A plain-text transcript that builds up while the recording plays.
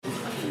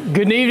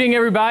Good evening,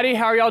 everybody.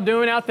 How are y'all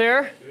doing out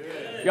there?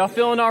 Good. Y'all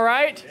feeling all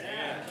right?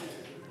 Yeah.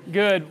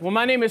 Good. Well,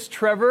 my name is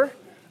Trevor.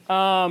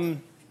 I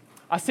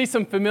see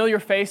some familiar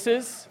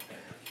faces,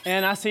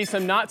 and I see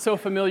some not so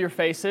familiar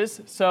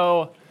faces.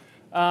 So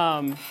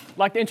I'd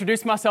like to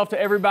introduce myself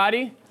to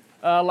everybody.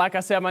 Like I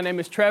said, my name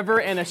is Trevor,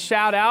 and a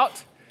shout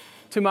out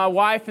to my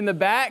wife in the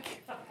back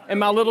and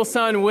my little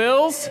son,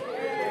 Wills.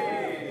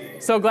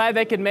 So glad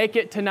they could make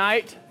it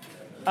tonight.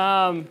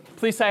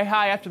 Please say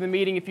hi after the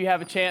meeting if you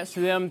have a chance to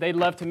them. They'd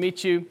love to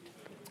meet you.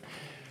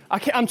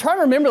 I'm trying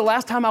to remember the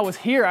last time I was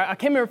here. I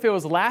can't remember if it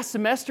was last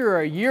semester or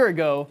a year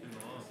ago,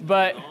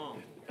 but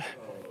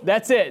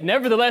that's it.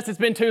 Nevertheless, it's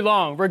been too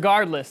long,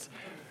 regardless.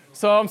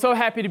 So I'm so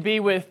happy to be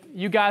with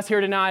you guys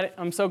here tonight.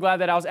 I'm so glad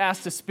that I was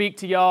asked to speak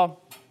to y'all.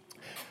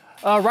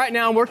 Right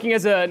now, I'm working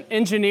as an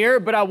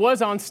engineer, but I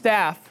was on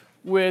staff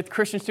with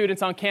Christian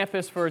students on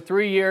campus for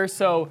 3 years,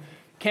 so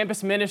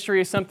campus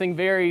ministry is something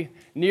very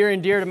near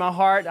and dear to my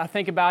heart. I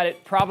think about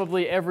it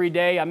probably every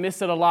day. I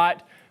miss it a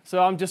lot.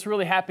 So I'm just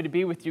really happy to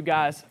be with you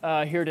guys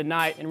here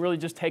tonight and really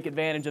just take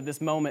advantage of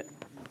this moment.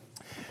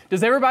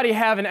 Does everybody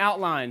have an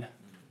outline?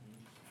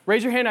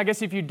 Raise your hand, I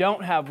guess, if you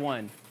don't have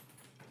one.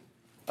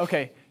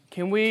 Okay,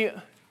 can we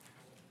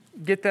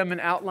get them an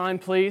outline,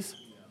 please?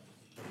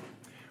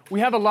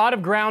 We have a lot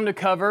of ground to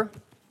cover.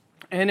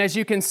 And as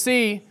you can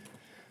see,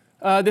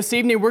 this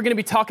evening we're going to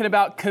be talking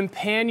about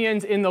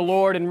companions in the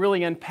Lord and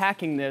really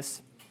unpacking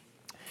this.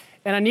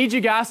 And I need you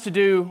guys to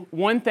do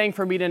one thing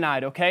for me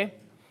tonight, okay?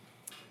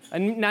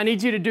 And I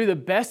need you to do the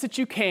best that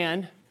you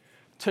can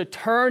to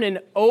turn and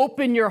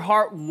open your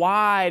heart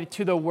wide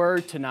to the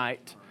Word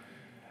tonight.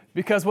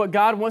 Because what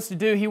God wants to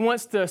do, He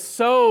wants to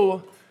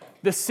sow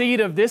the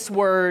seed of this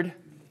Word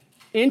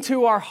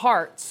into our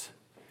hearts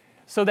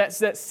so that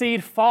that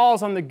seed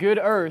falls on the good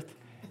earth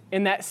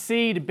and that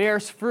seed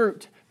bears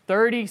fruit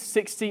 30,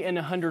 60, and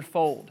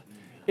 100-fold.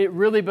 It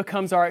really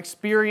becomes our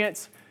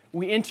experience.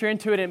 We enter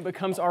into it and it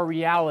becomes our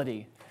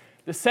reality.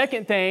 The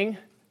second thing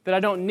that I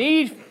don't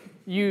need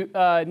you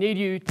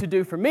to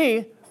do for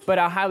me, but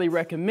I highly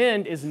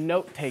recommend, is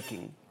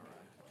note-taking.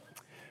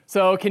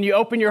 So can you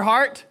open your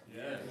heart?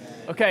 Yes.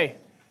 Okay.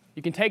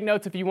 You can take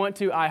notes if you want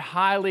to. I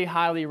highly,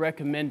 highly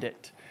recommend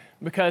it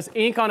because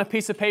ink on a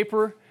piece of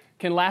paper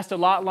can last a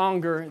lot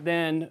longer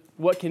than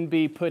what can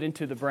be put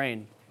into the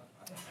brain.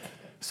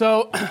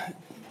 So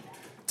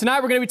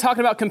tonight we're going to be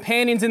talking about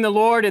companions in the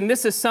Lord, and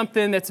this is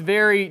something that's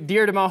very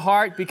dear to my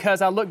heart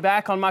because I look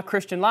back on my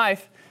Christian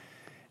life,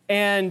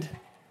 and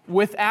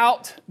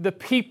without the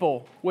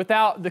people,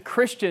 without the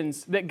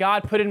Christians that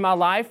God put in my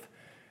life,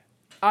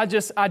 I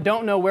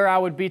don't know where I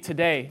would be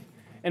today.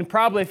 And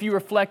probably if you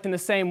reflect in the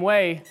same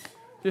way,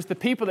 just the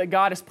people that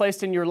God has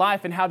placed in your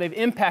life and how they've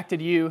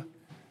impacted you,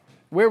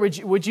 where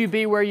would you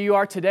be where you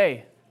are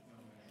today?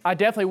 I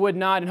definitely would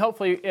not, and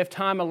hopefully if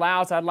time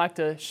allows, I'd like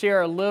to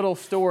share a little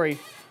story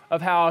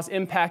of how I was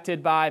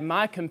impacted by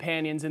my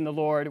companions in the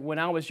Lord when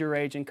I was your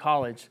age in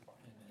college.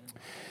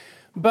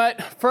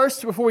 But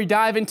first, before we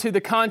dive into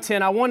the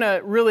content, I want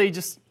to really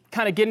just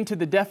kind of get into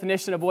the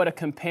definition of what a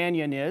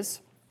companion is.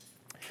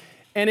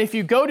 And if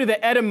you go to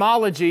the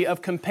etymology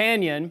of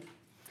companion,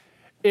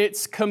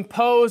 it's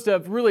composed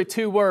of really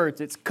two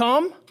words. It's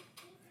com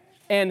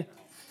and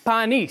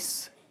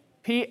panis,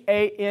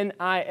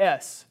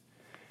 P-A-N-I-S.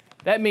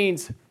 That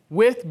means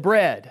with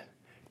bread,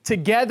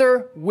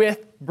 together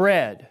with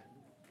bread.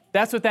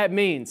 That's what that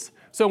means.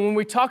 So when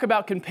we talk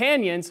about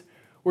companions,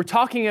 we're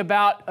talking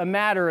about a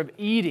matter of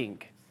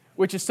eating,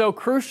 which is so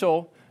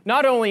crucial,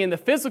 not only in the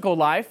physical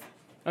life,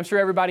 I'm sure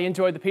everybody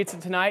enjoyed the pizza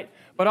tonight,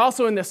 but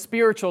also in the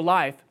spiritual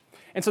life.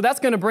 And so that's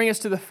going to bring us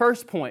to the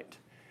first point,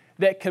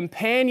 that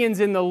companions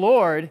in the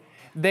Lord,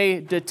 they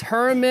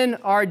determine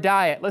our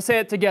diet. Let's say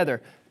it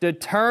together.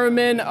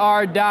 Determine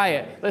our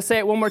diet. Let's say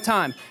it one more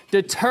time.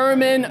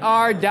 Determine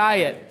our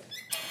diet.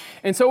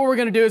 And so what we're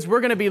going to do is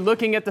we're going to be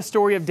looking at the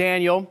story of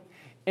Daniel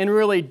and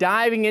really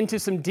diving into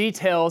some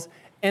details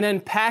and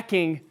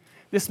unpacking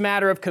this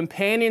matter of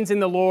companions in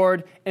the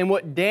Lord and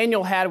what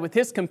Daniel had with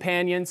his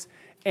companions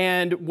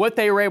and what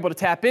they were able to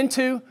tap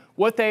into,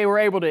 what they were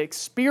able to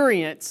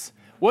experience,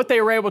 what they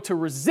were able to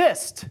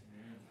resist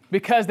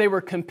because they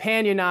were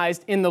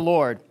companionized in the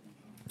Lord.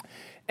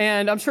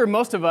 And I'm sure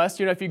most of us,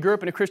 if you grew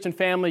up in a Christian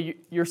family,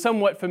 you're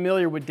somewhat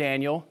familiar with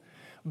Daniel.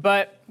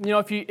 But,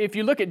 if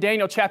you look at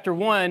Daniel chapter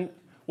 1,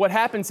 what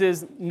happens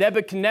is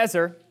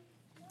Nebuchadnezzar,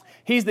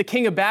 he's the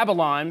king of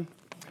Babylon,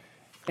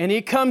 and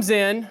he comes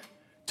in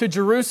to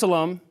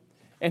Jerusalem,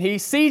 and he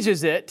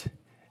sieges it,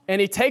 and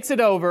he takes it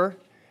over,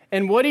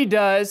 and what he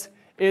does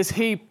is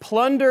he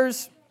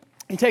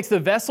takes the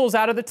vessels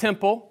out of the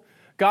temple,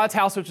 God's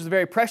house, which is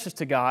very precious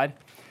to God,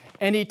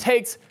 and he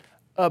takes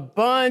a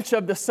bunch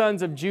of the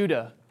sons of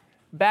Judah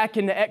back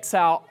into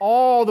exile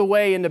all the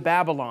way into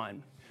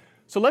Babylon.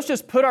 So let's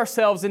just put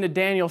ourselves into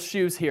Daniel's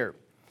shoes here.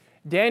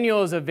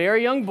 Daniel is a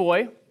very young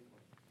boy,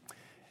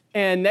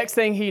 and next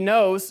thing he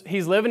knows,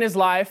 he's living his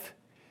life,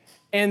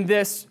 and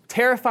this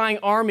terrifying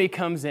army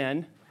comes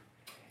in,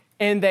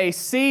 and they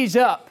siege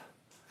up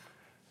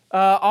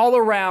all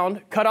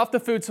around, cut off the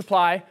food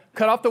supply,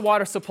 cut off the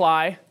water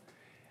supply,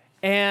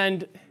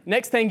 And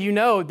next thing you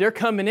know, they're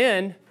coming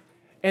in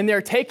and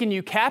they're taking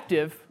you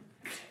captive,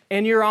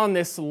 and you're on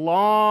this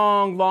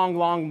long, long,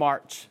 long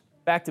march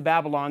back to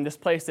Babylon, this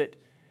place that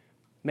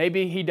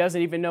maybe he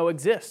doesn't even know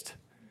exists.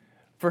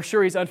 For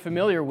sure he's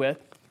unfamiliar with.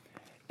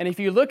 And if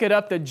you look it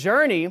up, the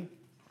journey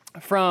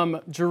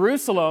from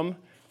Jerusalem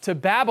to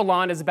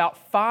Babylon is about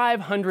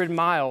 500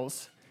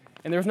 miles,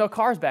 and there's no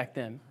cars back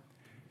then.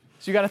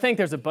 So you got to think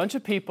there's a bunch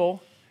of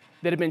people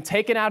that have been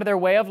taken out of their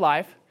way of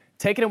life,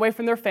 taken away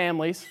from their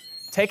families,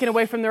 taken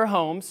away from their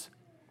homes.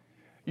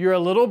 You're a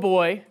little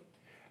boy.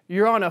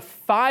 You're on a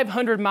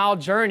 500-mile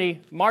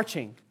journey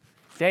marching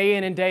day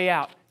in and day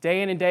out,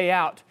 day in and day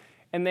out.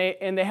 And they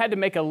had to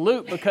make a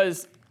loop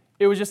because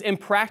it was just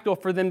impractical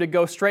for them to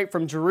go straight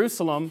from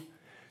Jerusalem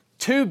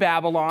to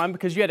Babylon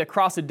because you had to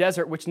cross a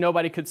desert which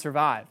nobody could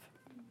survive.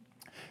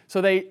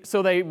 So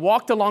they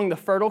walked along the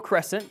Fertile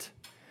Crescent.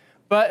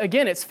 But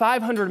again, it's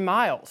 500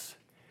 miles.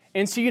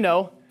 And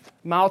so,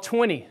 mile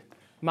 20,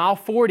 mile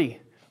 40,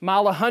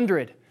 mile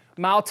 100,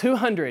 mile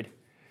 200.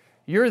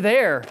 You're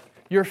there.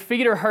 Your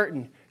feet are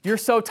hurting. You're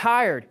so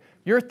tired.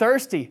 You're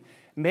thirsty.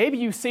 Maybe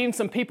you've seen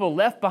some people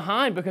left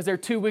behind because they're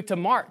too weak to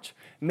march.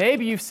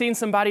 Maybe you've seen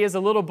somebody as a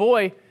little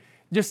boy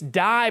just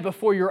die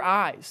before your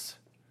eyes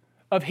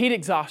of heat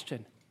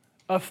exhaustion,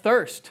 of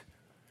thirst.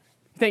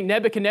 You think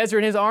Nebuchadnezzar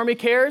and his army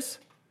cares?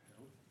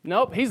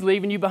 Nope, he's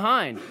leaving you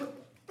behind.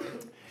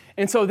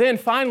 And so then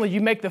finally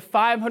you make the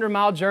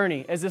 500-mile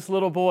journey as this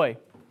little boy,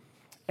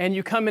 and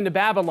you come into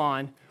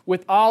Babylon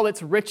with all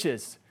its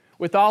riches,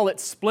 with all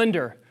its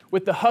splendor,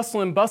 with the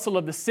hustle and bustle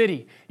of the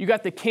city. You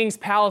got the king's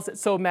palace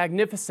that's so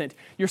magnificent.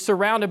 You're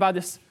surrounded by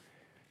this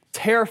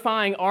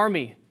terrifying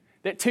army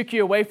that took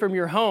you away from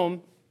your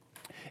home,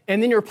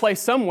 and then you're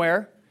placed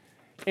somewhere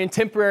in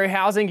temporary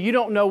housing. You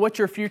don't know what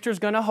your future's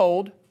going to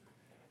hold.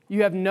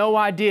 You have no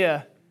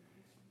idea,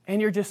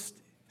 and you're just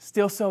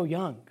still so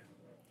young.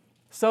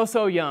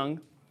 So young.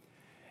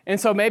 And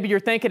so maybe you're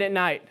thinking at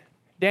night,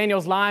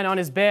 Daniel's lying on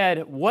his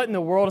bed, what in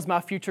the world is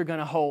my future going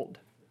to hold?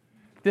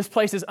 This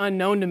place is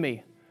unknown to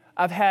me.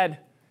 I've had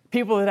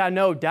people that I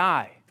know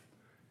die.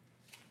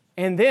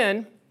 And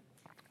then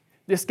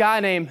this guy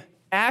named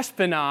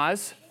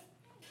Ashpenaz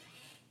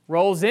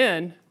rolls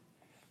in,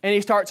 and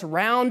he starts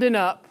rounding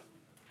up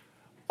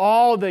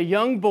all the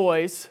young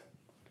boys,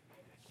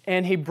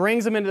 and he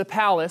brings them into the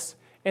palace.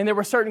 And there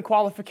were certain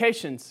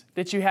qualifications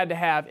that you had to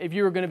have if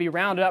you were going to be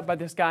rounded up by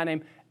this guy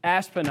named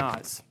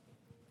Ashpenaz.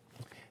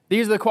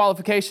 These are the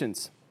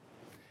qualifications.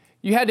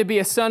 You had to be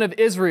a son of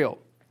Israel.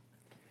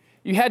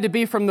 You had to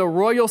be from the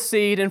royal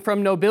seed and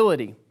from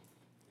nobility.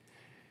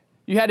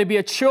 You had to be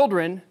a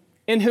children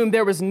in whom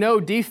there was no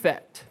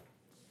defect,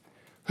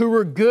 who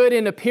were good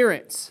in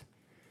appearance,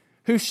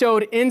 who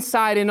showed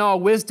insight in all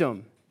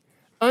wisdom,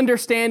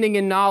 understanding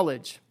in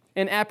knowledge,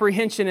 and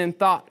apprehension in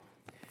thought,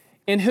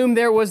 in whom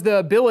there was the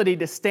ability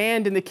to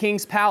stand in the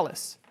king's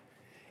palace.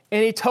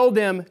 And he told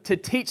them to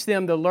teach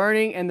them the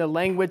learning and the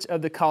language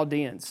of the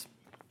Chaldeans.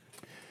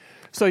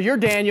 So you're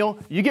Daniel,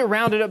 you get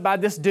rounded up by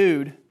this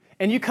dude,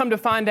 and you come to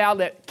find out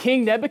that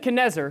King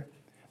Nebuchadnezzar,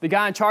 the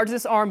guy in charge of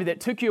this army that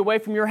took you away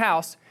from your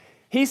house,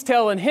 he's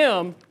telling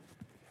him,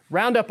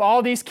 round up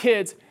all these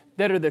kids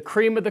that are the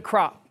cream of the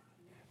crop.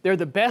 They're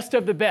the best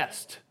of the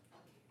best.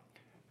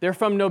 They're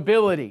from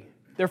nobility.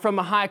 They're from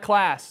a high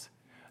class.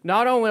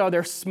 Not only are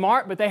they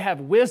smart, but they have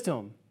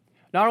wisdom.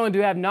 Not only do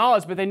they have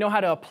knowledge, but they know how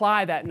to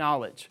apply that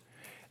knowledge.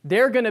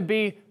 They're going to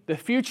be the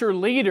future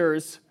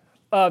leaders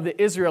of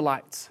the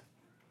Israelites.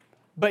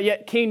 But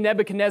yet King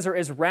Nebuchadnezzar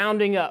is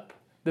rounding up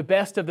the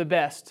best of the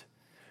best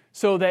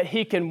so that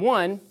he can,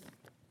 one,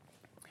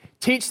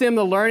 teach them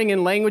the learning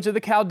and language of the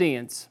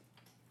Chaldeans,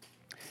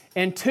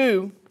 and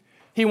two,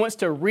 he wants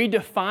to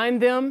redefine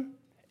them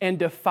and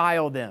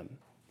defile them.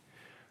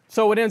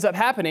 So what ends up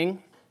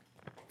happening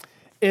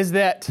is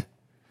that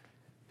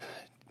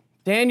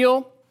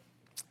Daniel,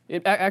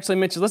 it actually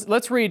mentions,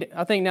 let's read,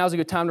 I think now's a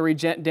good time to read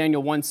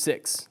Daniel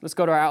 1:6. Let's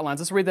go to our outlines.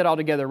 Let's read that all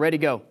together. Ready,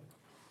 go.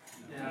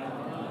 Now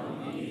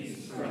among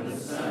these from the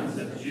sons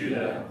of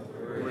Judah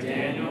were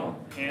Daniel,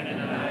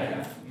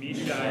 Hananiah,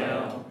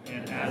 Mishael,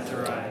 and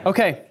Azariah.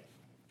 Okay.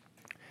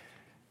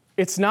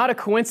 It's not a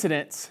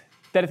coincidence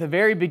that at the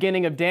very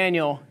beginning of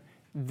Daniel,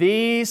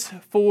 these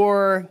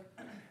four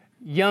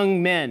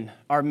young men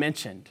are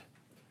mentioned.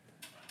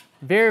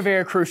 Very,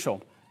 very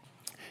crucial.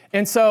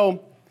 And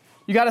so,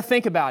 you got to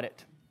think about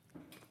it.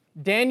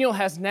 Daniel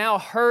has now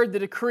heard the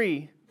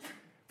decree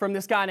from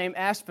this guy named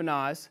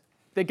Ashpenaz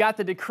that got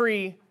the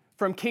decree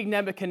from King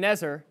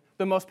Nebuchadnezzar,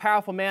 the most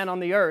powerful man on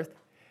the earth,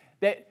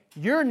 that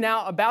you're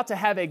now about to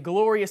have a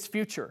glorious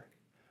future.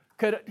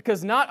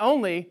 Because not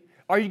only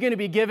are you going to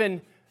be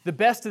given the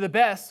best of the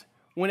best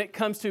when it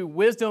comes to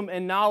wisdom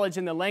and knowledge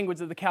in the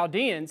language of the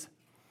Chaldeans,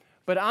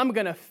 but I'm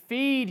going to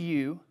feed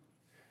you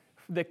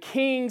the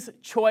king's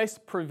choice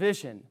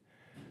provision.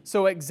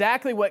 So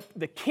exactly what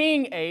the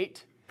king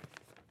ate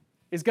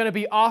is going to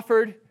be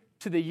offered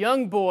to the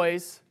young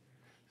boys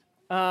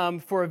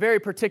for a very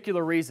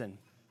particular reason.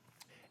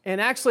 And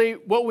actually,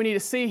 what we need to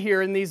see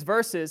here in these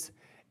verses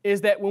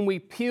is that when we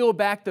peel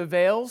back the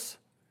veils,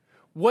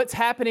 what's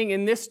happening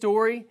in this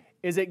story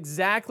is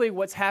exactly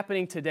what's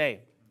happening today.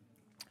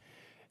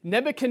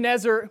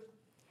 Nebuchadnezzar,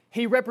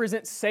 he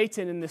represents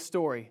Satan in this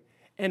story.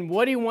 And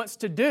what he wants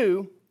to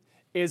do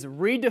is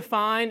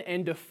redefine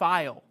and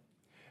defile.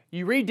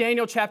 You read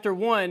Daniel chapter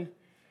 1,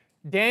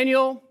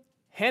 Daniel,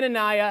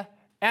 Hananiah,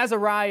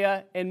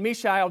 Azariah, and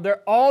Mishael,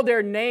 all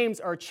their names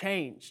are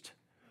changed.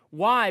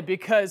 Why?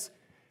 Because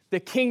the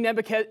King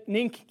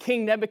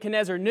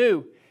Nebuchadnezzar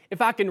knew,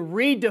 if I can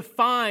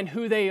redefine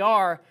who they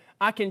are,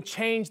 I can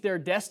change their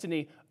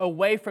destiny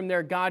away from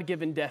their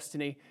God-given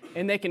destiny,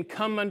 and they can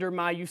come under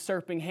my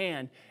usurping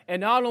hand. And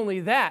not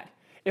only that,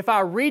 if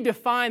I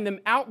redefine them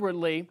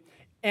outwardly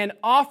and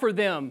offer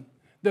them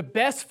the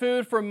best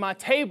food from my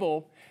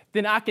table,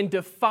 then I can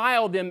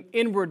defile them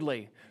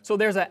inwardly. So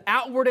there's an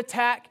outward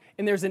attack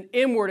and there's an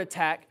inward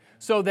attack,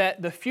 so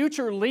that the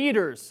future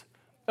leaders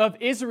of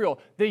Israel,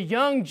 the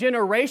young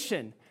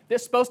generation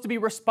that's supposed to be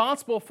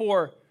responsible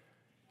for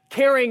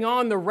carrying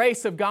on the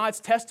race of God's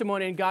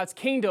testimony and God's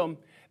kingdom,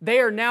 they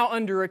are now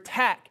under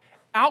attack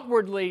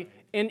outwardly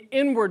and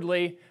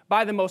inwardly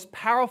by the most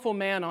powerful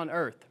man on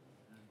earth.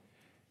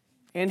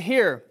 And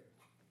here,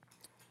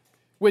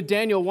 with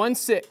Daniel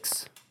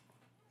 1:6,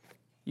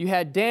 you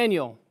had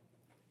Daniel,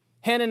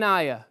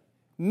 Hananiah,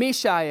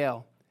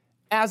 Mishael,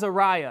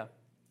 Azariah.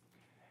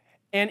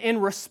 And in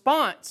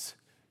response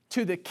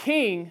to the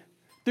king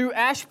through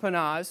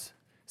Ashpenaz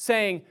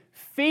saying,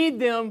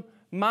 feed them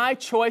my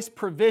choice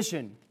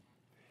provision.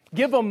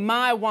 Give them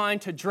my wine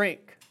to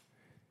drink.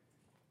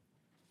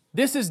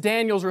 This is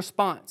Daniel's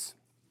response.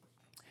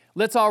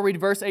 Let's all read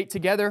verse 8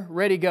 together.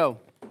 Ready, go.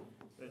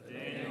 But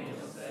Daniel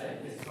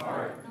set his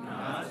heart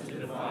not to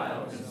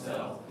defile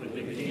himself with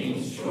the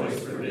king's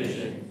choice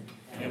provision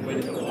and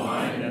with the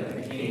wine that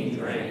the king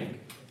drank.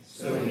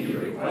 So he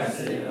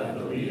requested of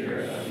the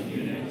leader of the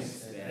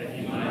eunuchs that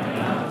he might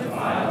not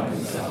defile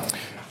himself.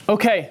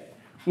 Okay,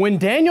 when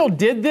Daniel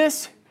did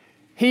this,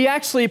 he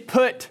actually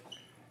put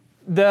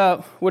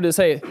the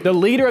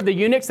leader of the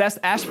eunuchs, that's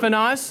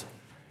Ashpenaz,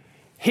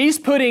 he's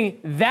putting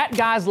that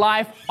guy's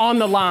life on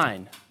the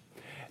line.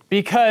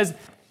 Because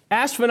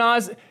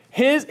Ashpenaz,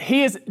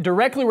 he is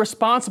directly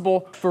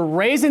responsible for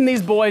raising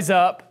these boys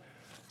up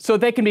so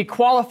they can be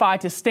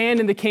qualified to stand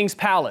in the king's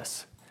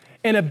palace.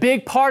 And a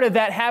big part of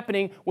that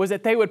happening was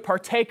that they would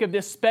partake of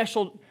this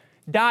special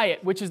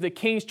diet, which is the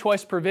king's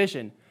choice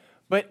provision.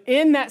 But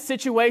in that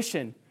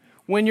situation,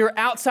 when you're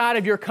outside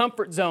of your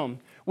comfort zone,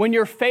 when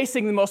you're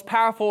facing the most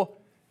powerful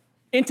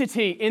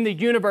entity in the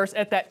universe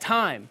at that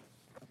time,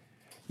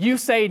 you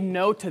say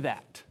no to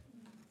that.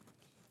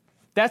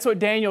 That's what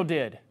Daniel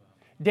did.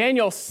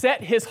 Daniel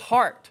set his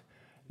heart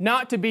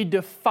not to be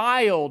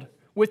defiled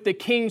with the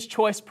king's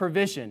choice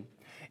provision.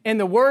 And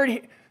the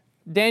word,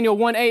 Daniel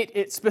 1:8,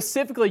 it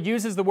specifically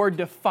uses the word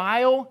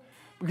defile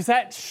because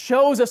that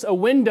shows us a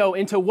window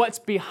into what's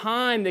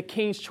behind the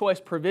king's choice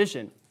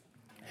provision.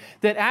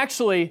 That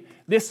actually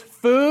this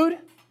food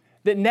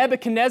that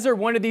Nebuchadnezzar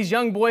wanted these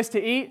young boys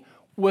to eat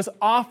was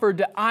offered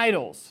to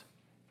idols.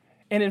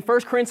 And in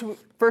 1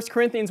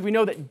 Corinthians, we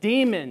know that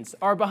demons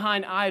are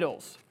behind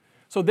idols.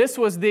 So this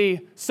was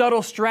the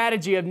subtle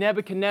strategy of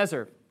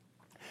Nebuchadnezzar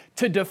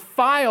to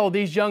defile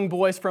these young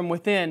boys from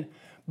within.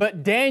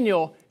 But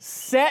Daniel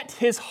set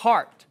his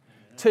heart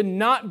to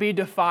not be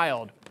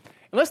defiled.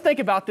 And let's think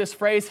about this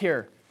phrase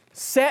here,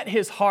 set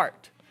his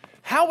heart.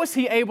 How was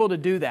he able to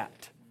do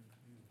that?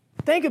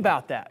 Think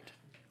about that.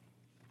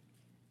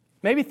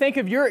 Maybe think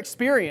of your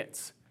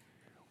experience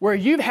where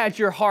you've had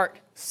your heart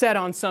set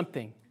on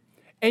something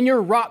and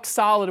you're rock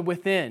solid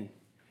within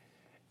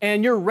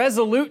and your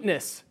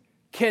resoluteness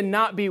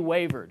cannot be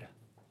wavered.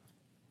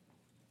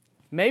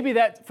 Maybe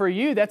that for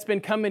you, that's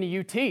been coming to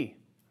UT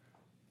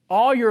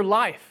all your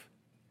life.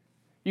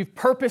 You've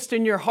purposed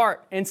in your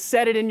heart and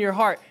set it in your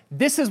heart.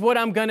 This is what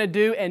I'm going to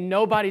do and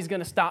nobody's going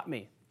to stop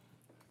me.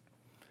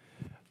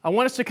 I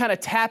want us to kind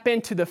of tap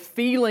into the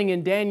feeling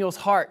in Daniel's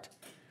heart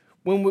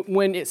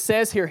when it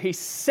says here, he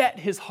set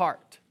his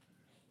heart.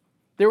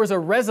 There was a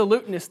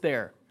resoluteness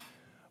there.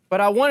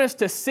 But I want us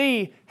to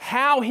see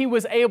how he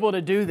was able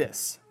to do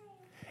this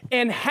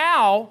and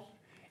how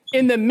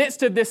in the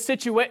midst of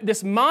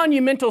this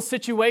monumental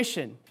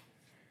situation,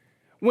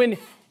 when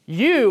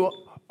you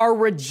are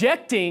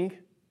rejecting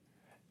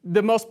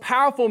the most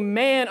powerful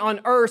man on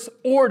earth's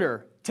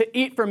order to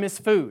eat from his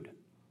food.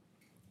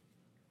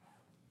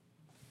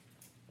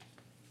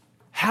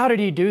 How did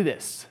he do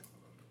this?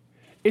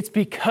 It's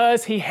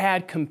because he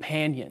had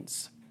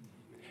companions.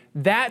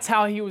 That's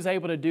how he was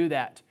able to do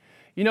that.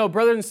 You know,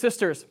 brothers and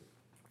sisters,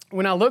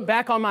 when I look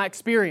back on my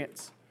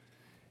experience,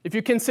 if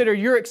you consider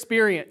your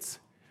experience,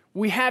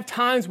 we have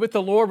times with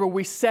the Lord where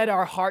we set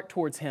our heart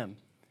towards Him.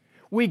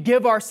 We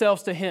give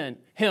ourselves to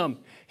Him.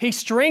 He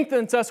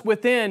strengthens us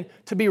within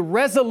to be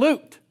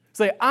resolute.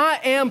 Say, I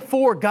am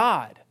for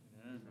God.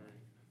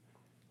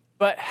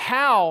 But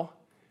how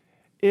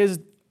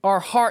is our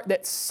heart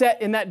that's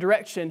set in that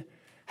direction,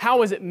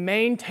 how is it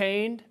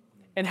maintained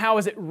and how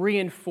is it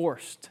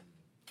reinforced?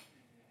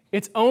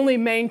 It's only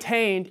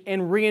maintained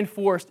and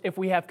reinforced if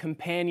we have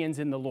companions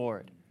in the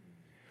Lord.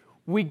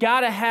 We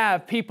got to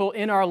have people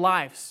in our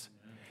lives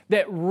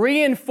that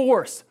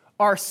reinforce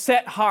our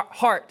set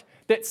heart,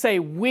 that say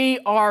we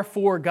are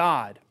for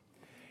God.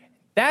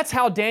 That's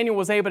how Daniel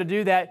was able to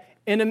do that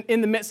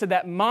in the midst of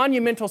that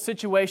monumental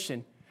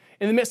situation,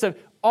 in the midst of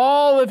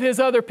all of his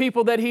other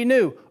people that he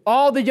knew,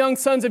 all the young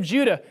sons of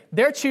Judah.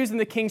 They're choosing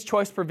the king's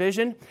choice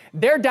provision.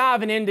 They're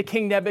diving into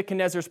King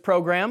Nebuchadnezzar's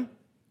program.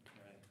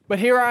 But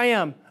here I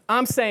am.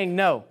 I'm saying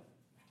no.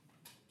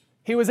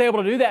 He was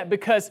able to do that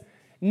because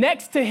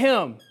next to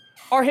him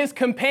are his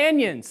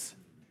companions.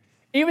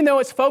 Even though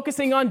it's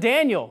focusing on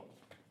Daniel,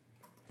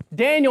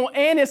 Daniel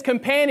and his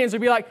companions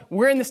would be like,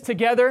 we're in this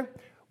together.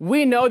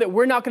 We know that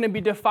we're not going to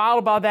be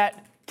defiled by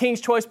that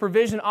king's choice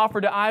provision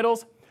offered to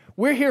idols.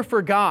 We're here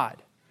for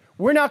God.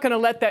 We're not going to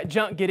let that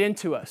junk get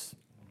into us.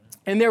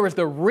 And there was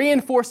the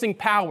reinforcing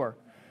power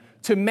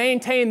to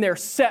maintain their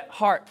set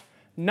heart,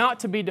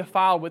 not to be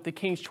defiled with the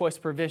king's choice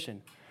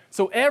provision.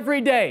 So every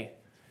day,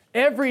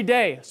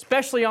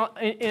 especially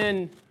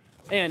in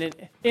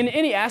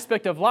any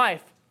aspect of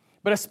life,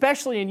 but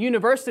especially in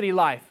university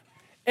life,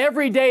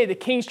 every day the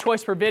king's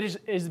choice provision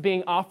is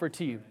being offered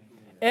to you.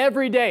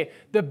 Every day,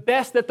 the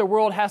best that the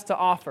world has to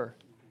offer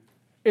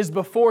is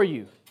before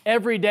you,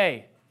 every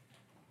day.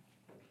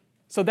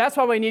 So that's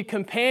why we need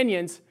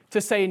companions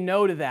to say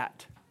no to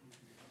that.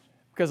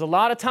 Because a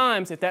lot of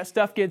times, if that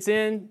stuff gets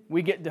in,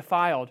 we get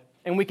defiled,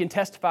 and we can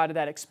testify to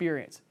that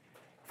experience.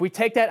 If we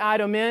take that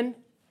item in,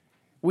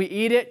 we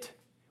eat it,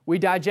 we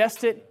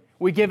digest it,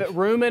 we give it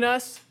room in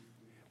us,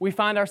 we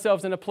find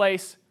ourselves in a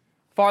place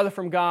farther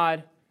from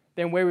God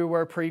than where we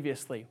were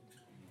previously.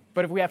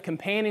 But if we have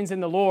companions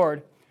in the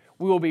Lord,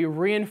 we will be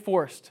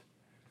reinforced,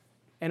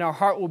 and our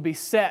heart will be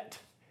set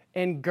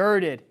and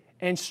girded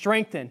and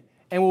strengthened,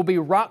 and we'll be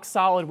rock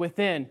solid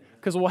within,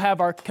 because we'll have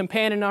our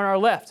companion on our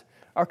left,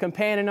 our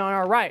companion on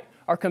our right,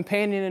 our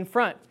companion in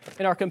front,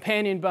 and our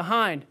companion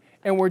behind,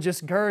 and we're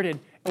just girded,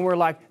 and we're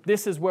like,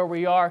 this is where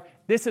we are,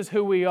 this is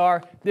who we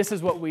are, this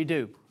is what we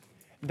do.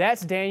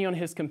 That's Daniel and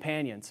his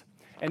companions.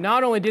 And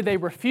not only did they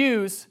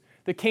refuse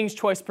the king's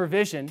choice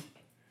provision,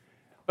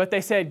 but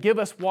they said, give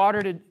us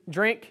water to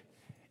drink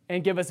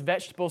and give us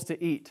vegetables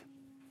to eat.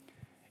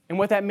 And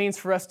what that means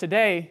for us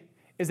today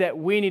is that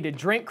we need to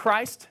drink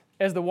Christ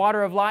as the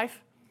water of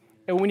life,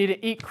 and we need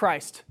to eat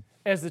Christ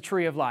as the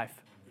tree of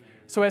life.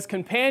 So as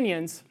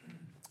companions,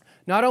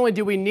 not only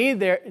do we need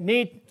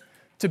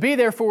to be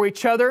there for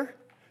each other,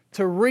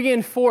 to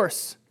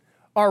reinforce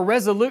our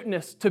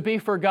resoluteness to be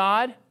for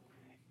God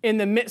in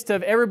the midst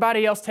of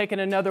everybody else taking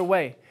another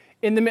way,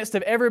 in the midst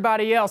of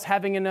everybody else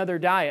having another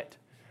diet.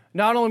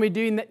 Not only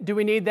do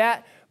we need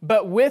that,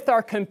 but with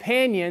our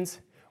companions,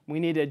 we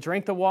need to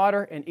drink the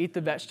water and eat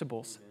the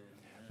vegetables.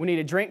 We need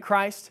to drink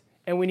Christ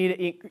and we need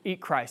to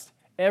eat Christ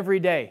every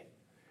day.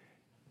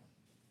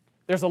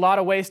 There's a lot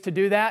of ways to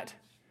do that.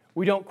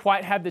 We don't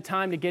quite have the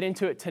time to get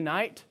into it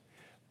tonight,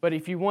 but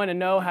if you want to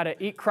know how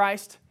to eat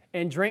Christ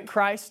and drink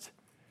Christ,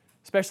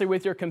 especially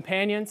with your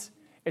companions,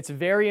 it's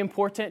very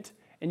important,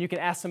 and you can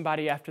ask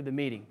somebody after the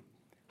meeting.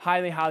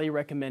 Highly, highly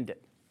recommend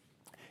it.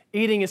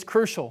 Eating is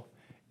crucial.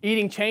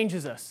 Eating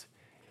changes us.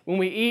 When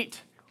we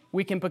eat,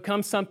 we can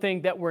become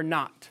something that we're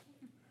not.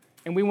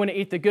 And we want to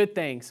eat the good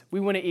things.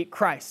 We want to eat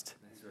Christ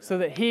so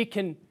that He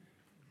can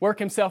work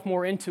Himself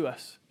more into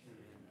us,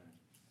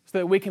 so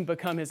that we can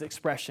become His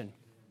expression.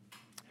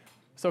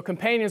 So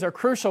companions are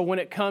crucial when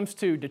it comes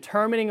to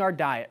determining our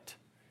diet.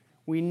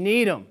 We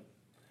need them.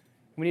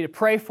 We need to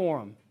pray for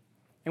them.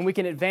 And we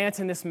can advance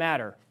in this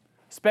matter,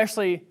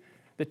 especially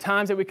the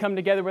times that we come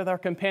together with our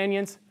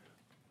companions.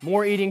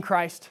 More eating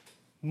Christ,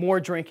 more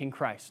drinking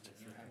Christ,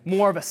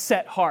 more of a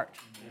set heart,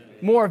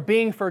 more of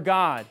being for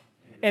God,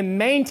 and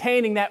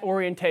maintaining that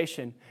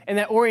orientation, and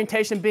that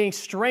orientation being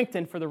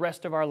strengthened for the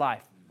rest of our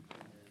life.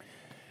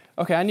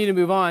 Okay, I need to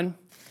move on.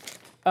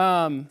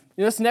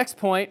 This next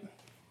point,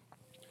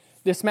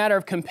 this matter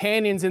of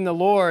companions in the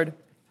Lord,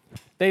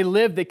 they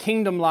live the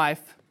kingdom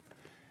life.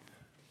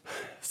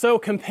 So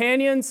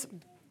companions,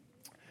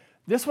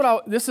 this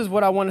is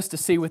what I want us to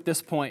see with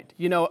this point.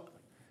 You know,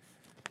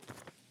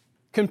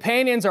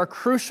 companions are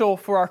crucial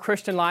for our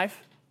Christian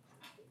life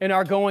and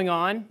our going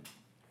on.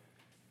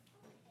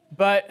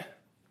 But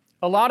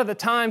a lot of the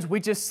times we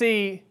just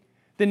see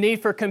the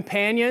need for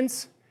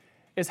companions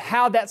is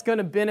how that's going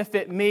to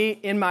benefit me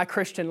in my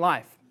Christian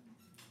life.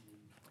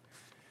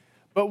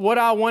 But what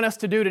I want us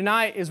to do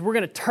tonight is we're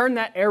going to turn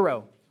that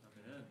arrow.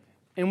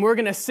 And we're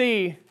going to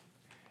see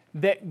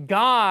that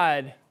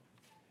God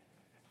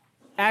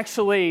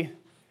actually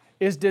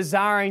is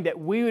desiring that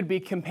we would be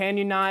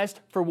companionized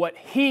for what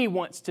He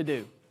wants to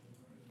do.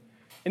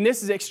 And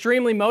this is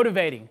extremely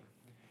motivating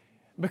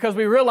because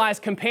we realize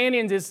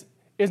companions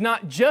is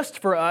not just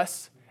for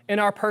us in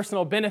our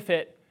personal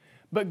benefit,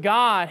 but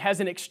God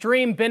has an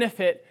extreme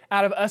benefit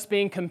out of us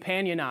being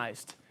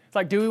companionized. It's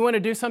like, do we want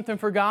to do something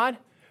for God?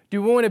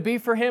 Do we want to be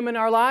for Him in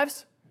our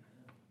lives?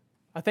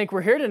 I think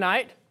we're here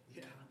tonight.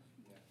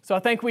 So I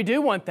think we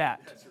do want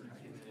that.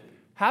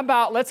 How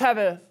about let's have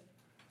a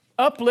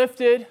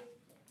uplifted,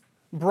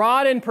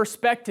 broadened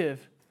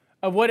perspective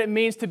of what it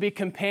means to be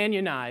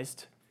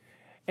companionized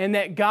and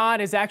that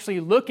God is actually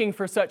looking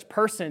for such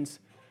persons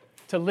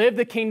to live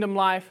the kingdom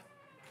life,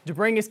 to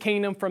bring His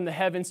kingdom from the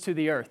heavens to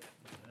the earth.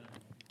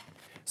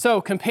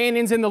 So,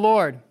 companions in the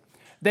Lord,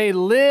 they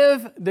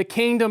live the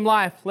kingdom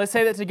life. Let's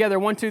say that together.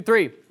 1, 2,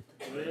 3.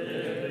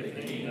 Live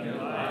the kingdom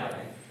life.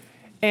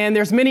 And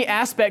there's many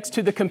aspects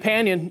to the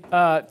companion,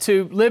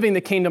 to living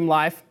the kingdom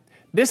life.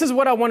 This is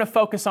what I want to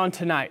focus on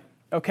tonight,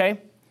 okay?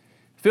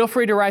 Feel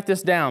free to write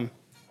this down.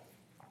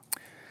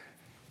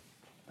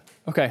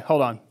 Okay,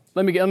 hold on.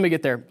 Let me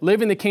get there.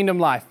 Living the kingdom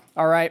life,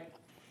 all right?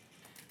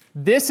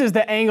 This is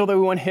the angle that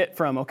we want to hit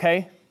from,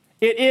 okay?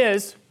 It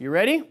is, you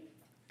ready?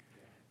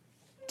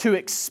 To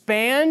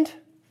expand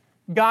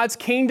God's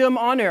kingdom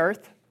on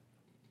earth,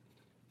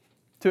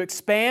 to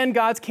expand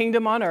God's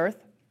kingdom on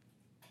earth,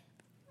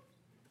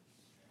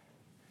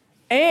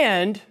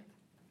 and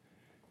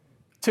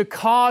to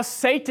cause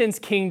Satan's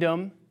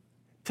kingdom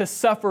to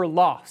suffer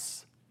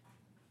loss.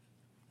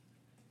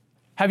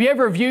 Have you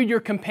ever viewed your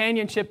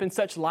companionship in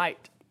such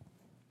light?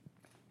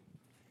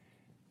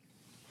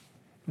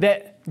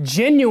 That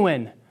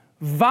genuine,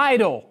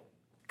 vital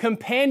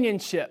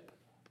companionship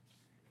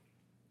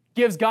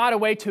gives God a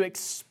way to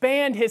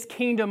expand His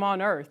kingdom on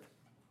earth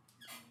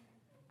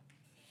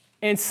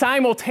and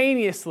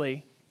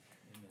simultaneously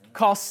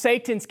cause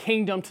Satan's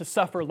kingdom to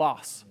suffer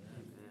loss.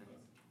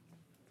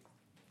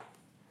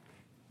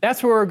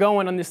 That's where we're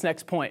going on this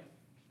next point.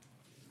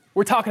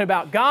 We're talking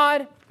about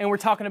God and we're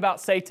talking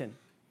about Satan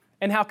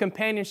and how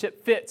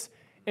companionship fits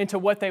into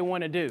what they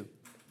want to do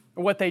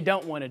or what they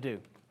don't want to do.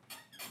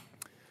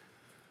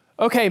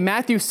 Okay,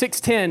 Matthew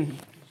 6:10.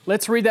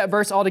 Let's read that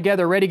verse all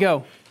together. Ready,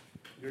 go.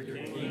 Your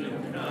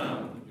kingdom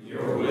come,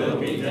 your will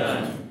be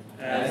done,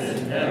 as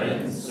in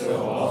heaven,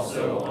 so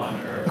also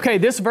on earth. Okay,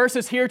 this verse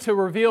is here to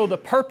reveal the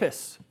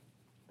purpose.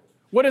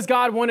 What does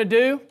God want to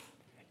do?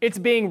 It's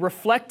being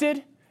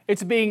reflected.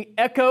 It's being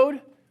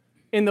echoed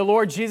in the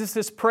Lord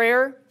Jesus'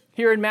 prayer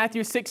here in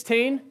Matthew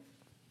 16.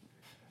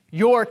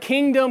 Your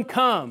kingdom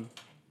come.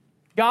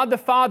 God the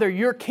Father,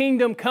 your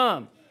kingdom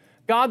come.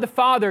 God the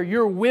Father,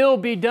 your will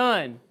be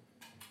done.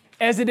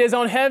 As it is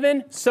on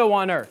heaven, so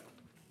on earth.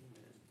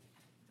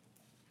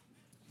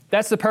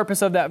 That's the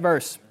purpose of that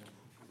verse.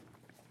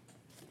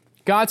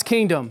 God's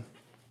kingdom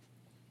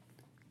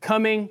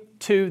coming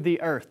to the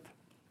earth.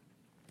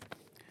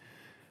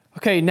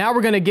 Okay, now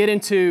we're going to get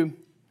into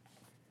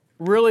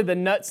really the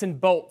nuts and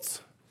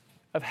bolts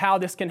of how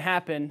this can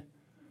happen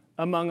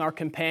among our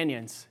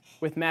companions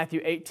with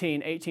Matthew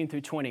 18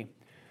 through 20.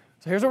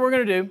 So here's what we're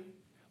going to do.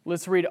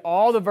 Let's read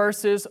all the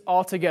verses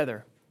all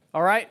together.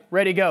 All right,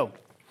 ready, go.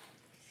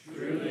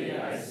 Truly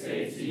I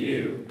say to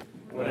you,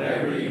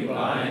 whatever you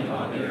bind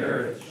on the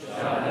earth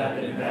shall have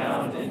been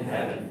bound in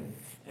heaven,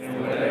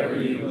 and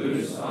whatever you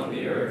loose on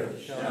the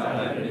earth shall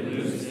have been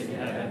loosed in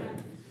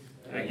heaven.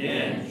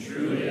 Again,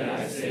 truly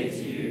I say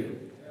to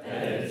you,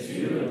 that if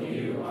two of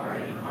you are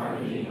in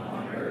harmony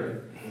on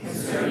earth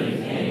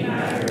concerning any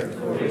matter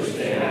for which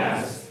they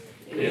ask,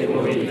 it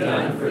will be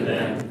done for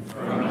them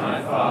from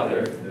my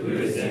Father who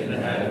is in the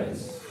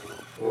heavens.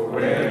 For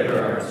where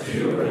there are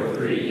 2 or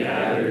 3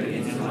 gathered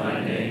into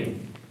my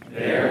name,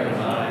 there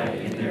am I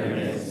in their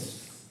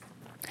midst.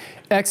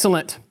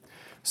 Excellent.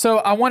 So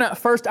I want to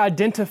first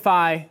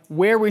identify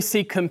where we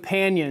see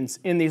companions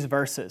in these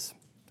verses.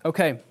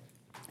 Okay.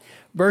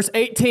 Verse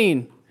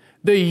 18.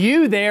 The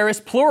you there is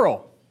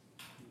plural.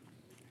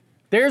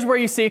 There's where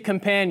you see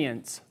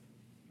companions.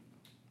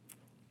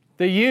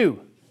 The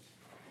you.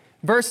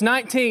 Verse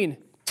 19.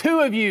 2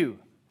 of you.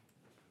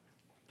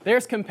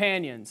 There's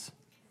companions.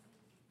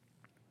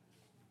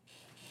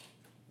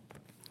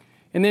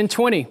 And then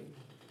 20.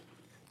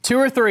 2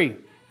 or 3.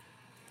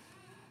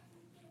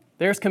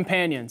 There's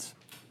companions.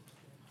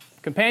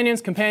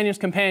 Companions, companions,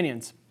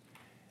 companions.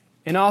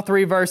 In all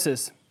 3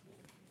 verses.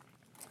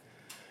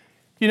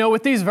 You know,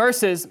 with these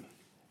verses,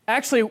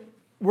 actually,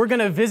 we're going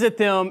to visit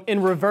them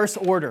in reverse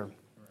order.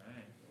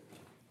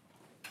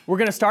 We're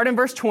going to start in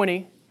verse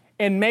 20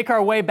 and make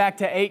our way back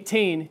to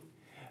 18,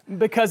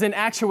 because in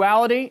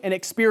actuality and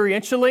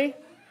experientially,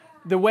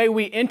 the way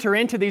we enter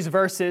into these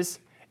verses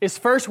is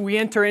first we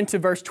enter into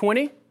verse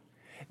 20,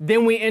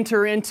 then we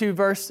enter into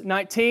verse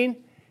 19,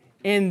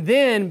 and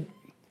then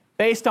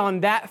based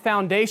on that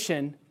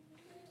foundation,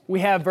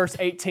 we have verse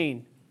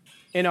 18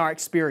 in our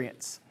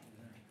experience.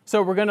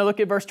 So we're going to look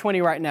at verse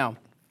 20 right now.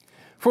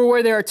 For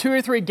where there are 2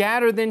 or 3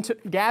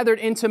 gathered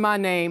into my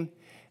name,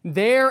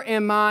 there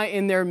am I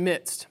in their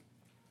midst.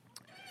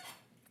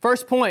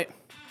 First point,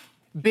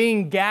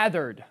 being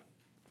gathered.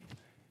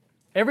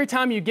 Every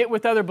time you get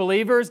with other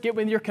believers, get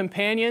with your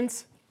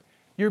companions,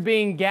 you're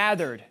being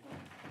gathered.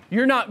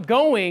 You're not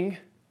going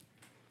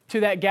to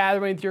that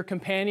gathering with your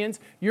companions.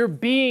 You're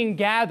being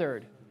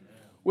gathered,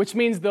 which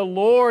means the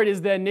Lord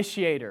is the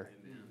initiator.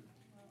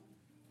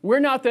 We're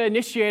not the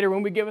initiator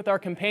when we get with our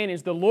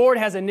companions. The Lord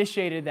has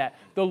initiated that.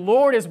 The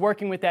Lord is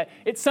working with that.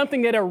 It's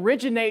something that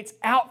originates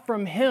out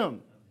from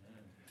Him.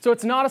 So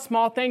it's not a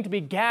small thing to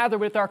be gathered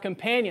with our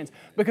companions,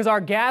 because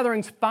our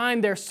gatherings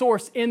find their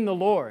source in the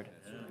Lord.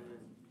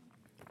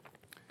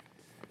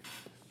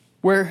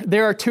 Where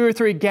there are 2 or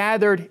 3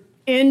 gathered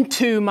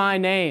into my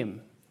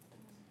name.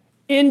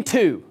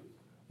 Into.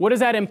 What does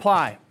that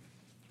imply?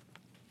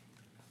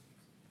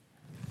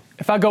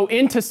 If I go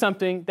into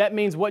something, that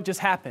means what just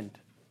happened?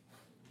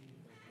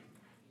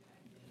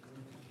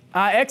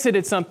 I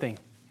exited something.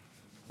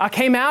 I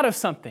came out of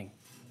something.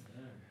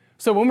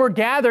 So when we're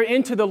gathered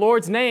into the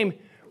Lord's name,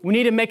 we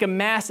need to make a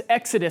mass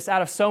exodus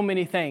out of so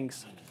many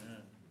things.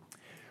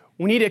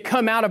 We need to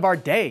come out of our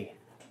day.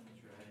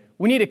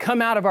 We need to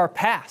come out of our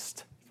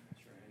past.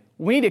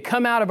 We need to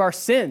come out of our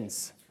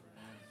sins.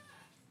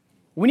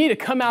 We need to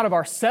come out of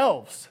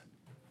ourselves.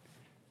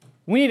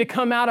 We need to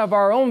come out of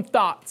our own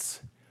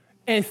thoughts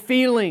and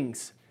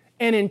feelings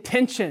and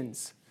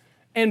intentions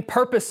and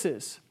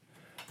purposes.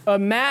 A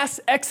mass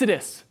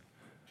exodus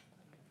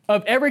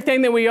of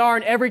everything that we are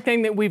and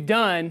everything that we've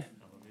done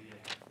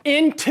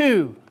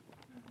into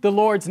the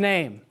Lord's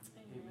name,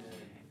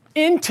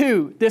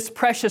 into this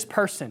precious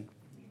person.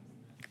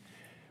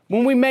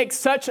 When we make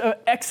such an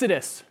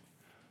exodus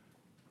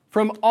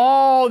from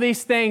all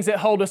these things that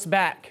hold us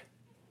back,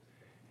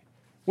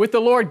 with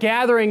the Lord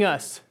gathering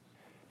us,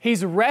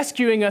 He's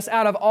rescuing us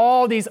out of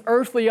all these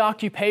earthly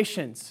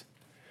occupations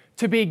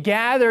to be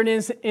gathered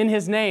in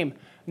His name,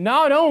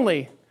 not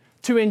only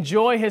to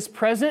enjoy His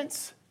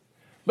presence,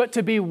 but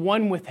to be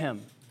one with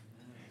Him,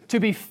 to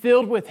be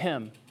filled with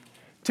Him,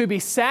 to be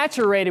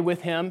saturated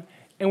with Him.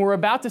 And we're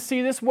about to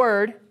see this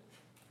word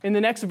in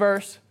the next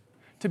verse,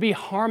 to be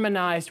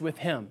harmonized with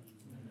Him.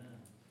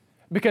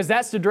 Because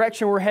that's the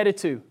direction we're headed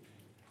to.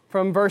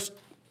 From verse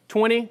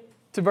 20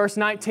 to verse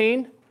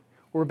 19,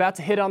 we're about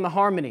to hit on the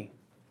harmony.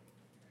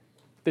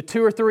 The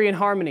 2 or 3 in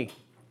harmony.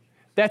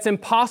 That's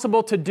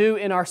impossible to do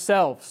in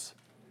ourselves.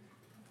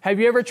 Have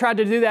you ever tried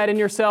to do that in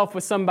yourself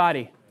with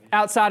somebody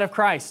outside of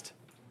Christ?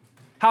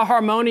 How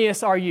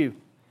harmonious are you?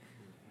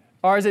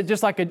 Or is it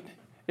just like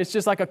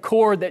a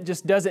chord that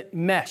just doesn't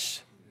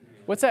mesh?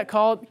 What's that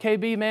called,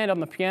 KB, man, on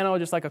the piano?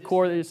 Just like a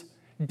chord that is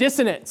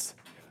dissonance.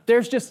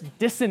 There's just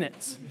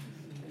dissonance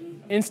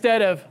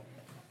instead of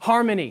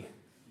harmony.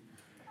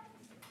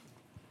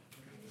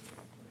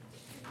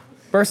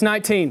 Verse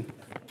 19.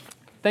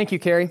 Thank you,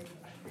 Carrie.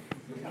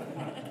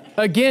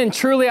 Again,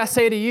 truly I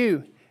say to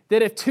you,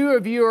 that if 2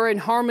 of you are in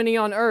harmony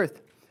on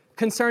earth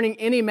concerning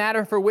any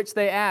matter for which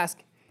they ask,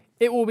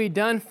 it will be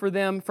done for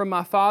them from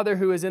my Father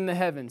who is in the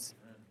heavens.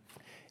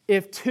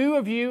 If 2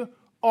 of you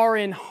are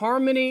in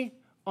harmony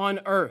on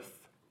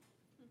earth,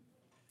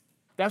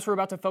 that's what we're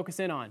about to focus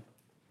in on.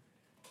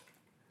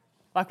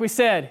 Like we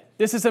said,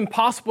 this is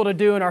impossible to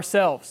do in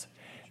ourselves.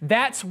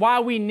 That's why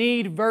we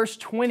need verse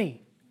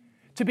 20,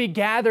 to be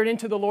gathered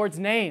into the Lord's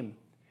name.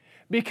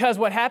 Because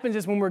what happens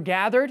is when we're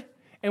gathered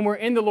and we're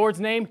in the Lord's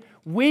name,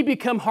 we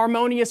become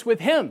harmonious with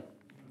Him.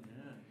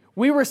 Amen.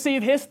 We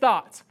receive His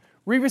thoughts.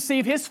 We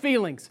receive His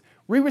feelings.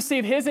 We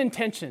receive His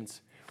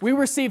intentions. We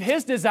receive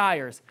His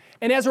desires.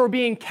 And as we're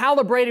being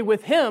calibrated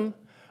with Him,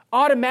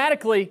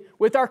 automatically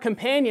with our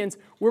companions,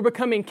 we're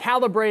becoming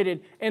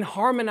calibrated and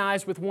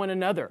harmonized with one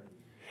another.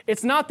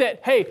 It's not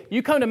that, hey,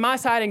 you come to my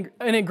side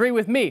and agree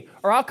with me,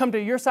 or I'll come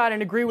to your side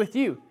and agree with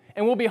you,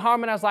 and we'll be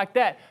harmonized like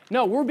that.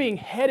 No, we're being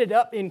headed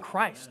up in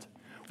Christ.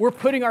 We're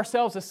putting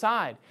ourselves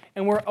aside,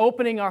 and we're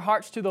opening our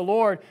hearts to the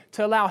Lord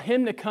to allow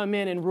Him to come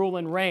in and rule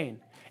and reign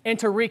and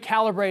to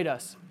recalibrate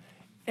us.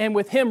 And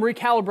with Him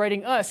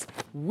recalibrating us,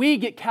 we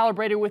get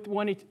calibrated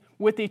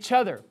with each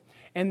other.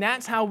 And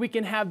that's how we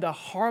can have the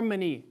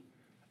harmony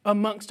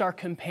amongst our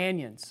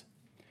companions.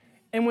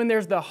 And when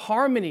there's the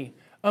harmony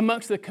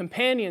amongst the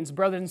companions,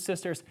 brothers and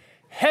sisters,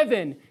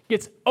 heaven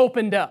gets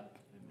opened up.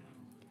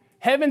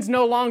 Heaven's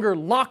no longer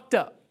locked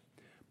up,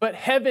 but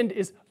heaven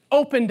is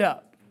opened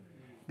up.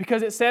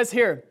 Because it says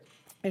here,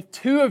 if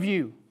 2 of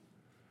you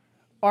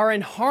are in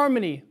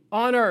harmony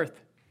on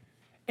earth,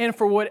 and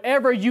for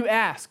whatever you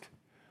ask,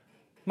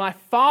 my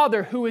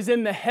Father who is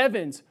in the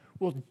heavens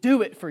will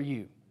do it for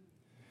you.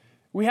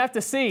 We have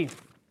to see.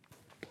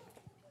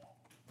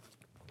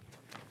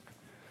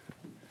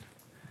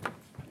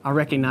 I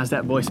recognize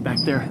that voice back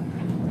there.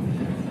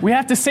 We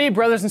have to see,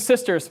 brothers and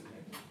sisters,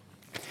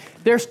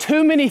 there's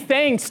too many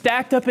things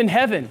stacked up in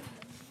heaven.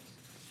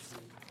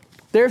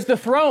 There's the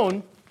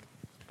throne.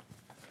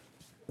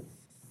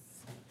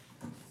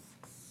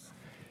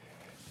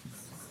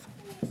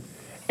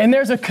 And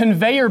there's a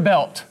conveyor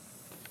belt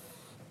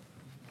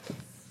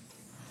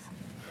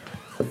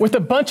with a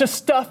bunch of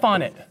stuff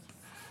on it.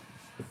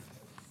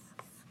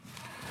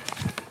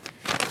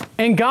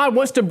 And God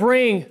wants to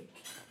bring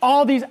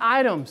all these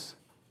items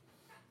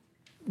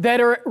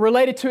that are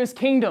related to His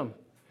kingdom,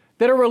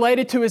 that are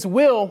related to His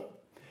will,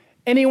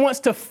 and He wants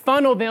to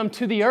funnel them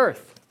to the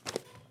earth.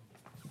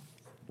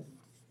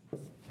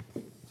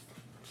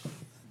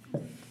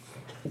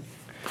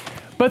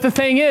 But the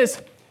thing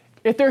is,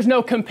 if there's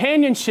no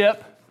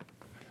companionship,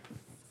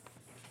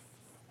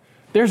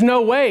 there's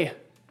no way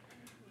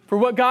for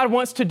what God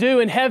wants to do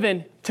in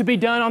heaven to be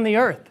done on the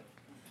earth.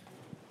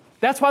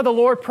 That's why the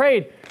Lord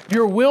prayed,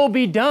 your will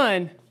be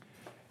done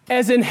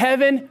as in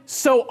heaven,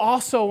 so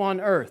also on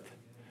earth.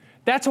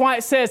 That's why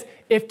it says,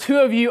 if 2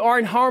 of you are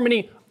in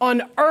harmony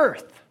on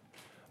earth,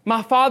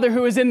 my Father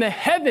who is in the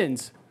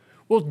heavens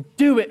will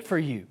do it for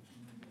you.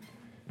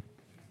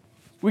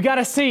 We got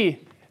to see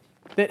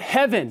that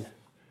heaven,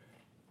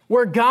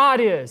 where God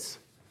is,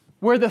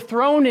 where the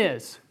throne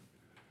is,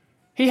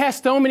 He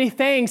has so many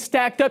things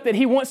stacked up that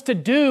He wants to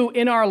do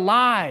in our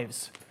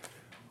lives,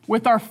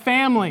 with our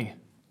family,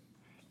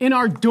 in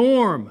our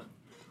dorm,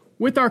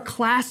 with our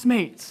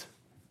classmates,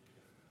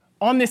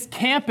 on this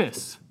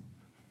campus.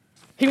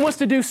 He wants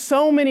to do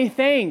so many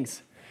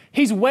things.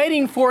 He's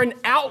waiting for an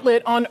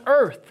outlet on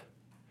earth.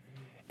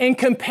 And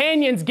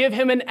companions give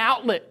Him an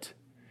outlet.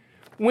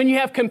 When you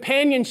have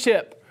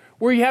companionship,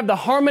 where you have the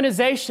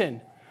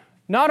harmonization,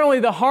 not only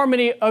the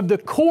harmony of the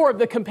core of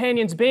the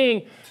companion's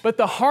being, but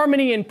the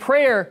harmony in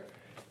prayer,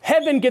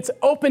 heaven gets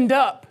opened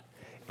up,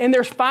 and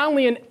there's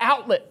finally an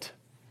outlet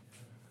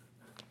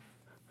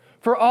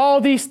for all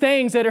these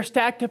things that are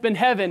stacked up in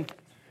heaven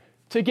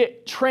to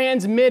get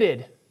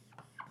transmitted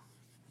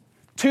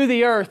to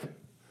the earth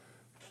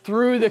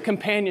through the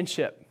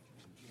companionship.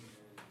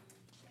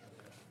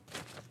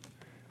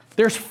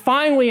 There's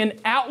finally an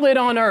outlet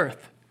on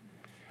earth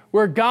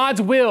where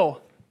God's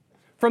will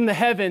from the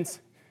heavens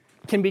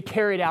can be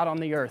carried out on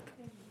the earth.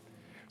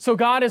 So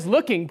God is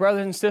looking,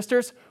 brothers and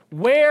sisters,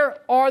 where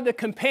are the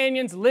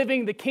companions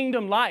living the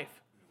kingdom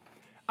life?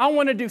 I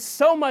want to do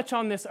so much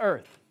on this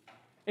earth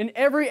in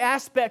every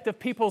aspect of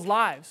people's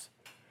lives,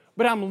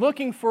 but I'm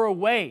looking for a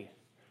way.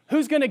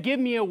 Who's going to give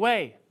me a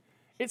way?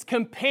 It's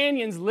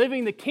companions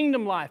living the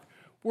kingdom life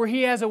where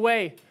He has a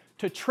way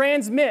to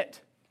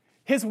transmit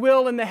His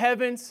will in the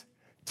heavens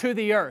to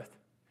the earth.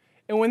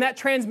 And when that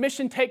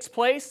transmission takes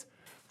place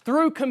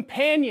through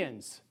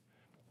companions,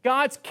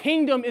 God's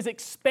kingdom is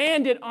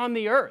expanded on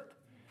the earth.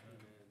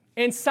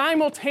 And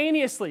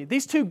simultaneously,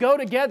 these two go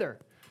together.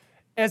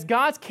 As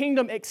God's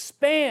kingdom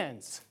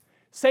expands,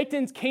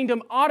 Satan's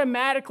kingdom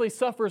automatically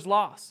suffers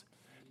loss.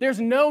 There's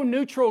no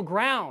neutral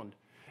ground.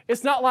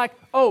 It's not like,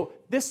 oh,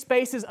 this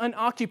space is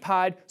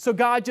unoccupied, so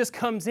God just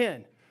comes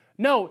in.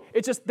 No,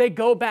 it's just they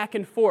go back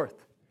and forth.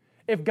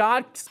 If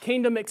God's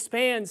kingdom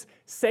expands,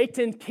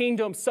 Satan's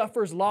kingdom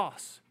suffers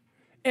loss,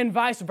 and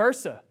vice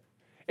versa.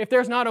 If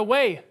there's not a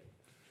way,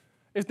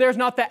 if there's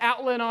not the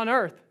outlet on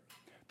earth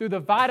through the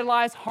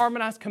vitalized,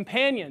 harmonized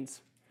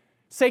companions,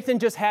 Satan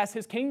just has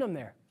his kingdom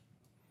there.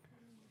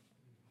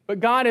 But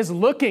God is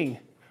looking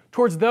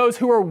towards those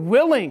who are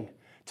willing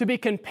to be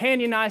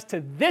companionized to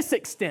this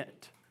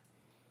extent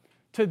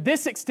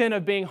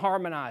of being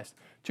harmonized,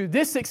 to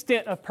this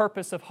extent of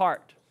purpose of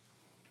heart,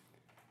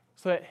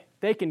 so that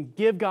they can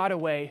give God a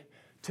way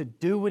to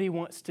do what He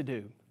wants to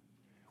do,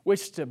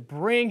 which is to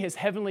bring His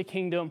heavenly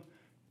kingdom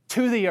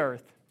to the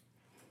earth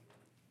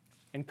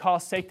and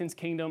cause Satan's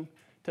kingdom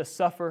to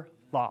suffer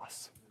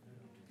loss.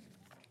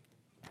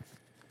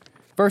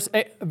 Verse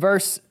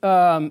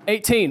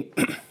 18.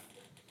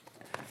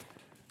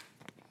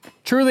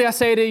 Truly I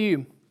say to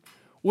you,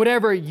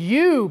 whatever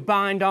you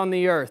bind on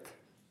the earth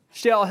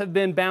shall have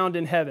been bound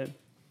in heaven.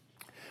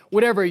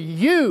 Whatever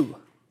you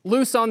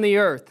loose on the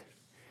earth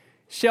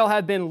shall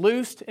have been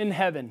loosed in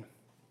heaven.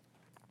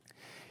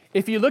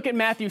 If you look at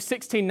Matthew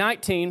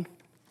 16:19,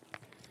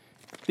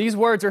 these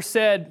words are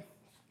said,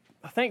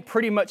 I think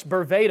pretty much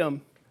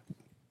verbatim.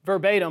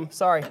 They're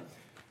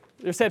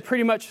said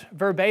pretty much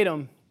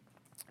verbatim.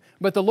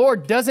 But the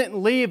Lord doesn't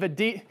leave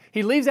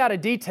He leaves out a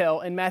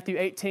detail in Matthew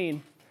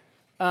 18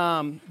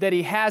 that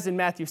He has in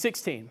Matthew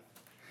 16.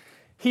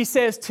 He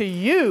says, to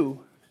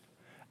you,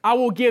 I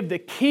will give the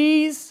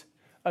keys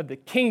of the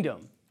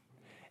kingdom.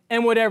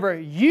 And whatever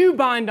you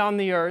bind on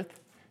the earth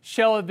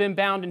shall have been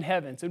bound in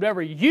heaven. So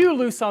whatever you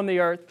loose on the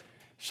earth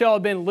shall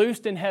have been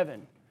loosed in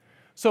heaven.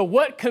 So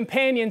what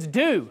companions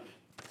do,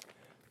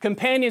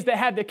 companions that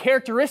have the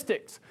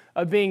characteristics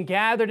of being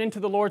gathered into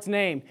the Lord's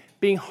name,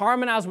 being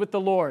harmonized with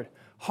the Lord,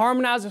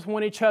 harmonized with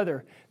one each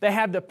other, they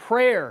have the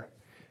prayer.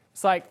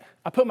 It's like,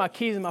 I put my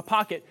keys in my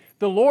pocket.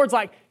 The Lord's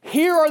like,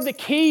 here are the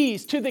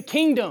keys to the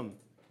kingdom.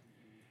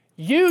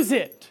 Use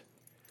it.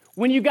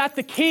 When you got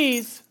the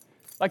keys,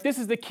 like this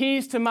is the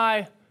keys to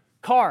my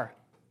car,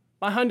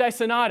 my Hyundai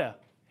Sonata.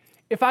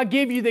 If I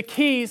give you the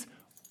keys,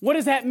 what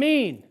does that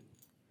mean?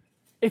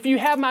 If you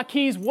have my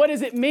keys, what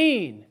does it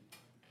mean?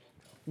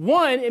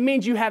 One, it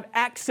means you have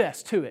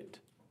access to it.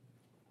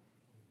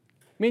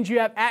 It means you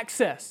have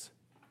access.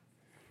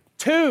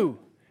 Two,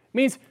 it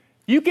means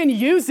you can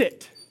use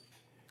it.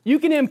 You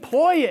can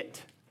employ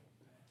it.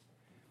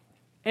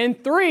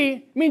 And three,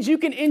 it means you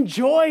can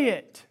enjoy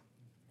it.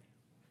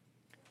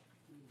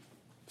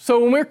 So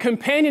when we're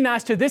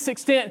companionized to this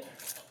extent,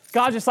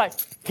 God's just like,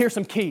 here's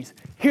some keys.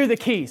 Here are the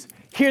keys.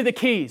 Here are the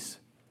keys.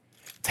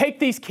 Take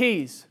these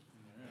keys.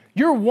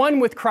 You're one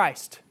with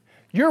Christ.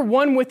 You're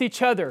one with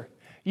each other.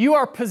 You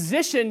are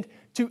positioned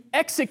to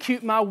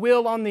execute my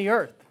will on the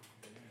earth.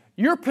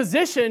 You're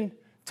positioned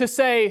to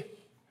say,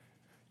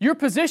 you're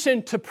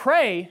positioned to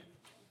pray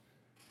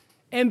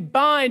and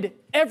bind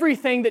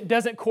everything that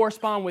doesn't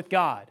correspond with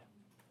God.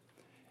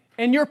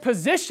 And you're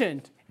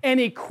positioned and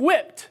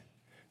equipped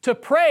to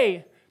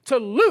pray to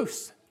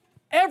loose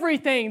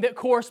everything that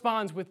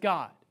corresponds with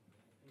God.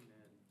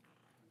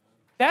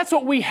 That's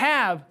what we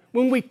have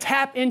when we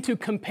tap into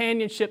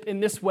companionship in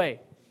this way.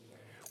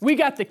 We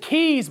got the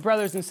keys,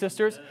 brothers and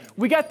sisters.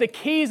 We got the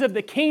keys of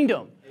the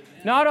kingdom.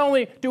 Not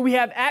only do we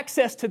have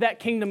access to that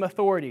kingdom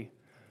authority,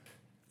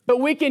 but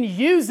we can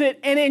use it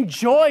and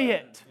enjoy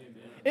it.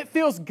 It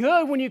feels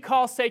good when you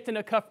cause Satan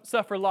to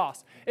suffer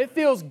loss. It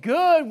feels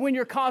good when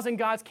you're causing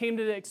God's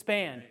kingdom to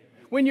expand,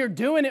 when you're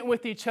doing it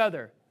with each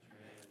other.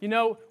 You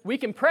know, we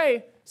can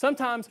pray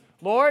sometimes,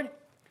 Lord,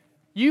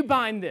 you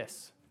bind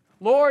this.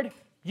 Lord,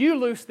 you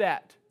loose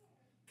that.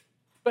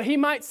 But he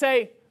might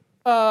say,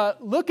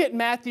 look at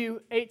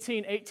Matthew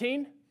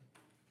 18:18.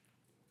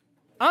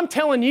 I'm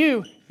telling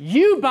you,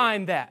 you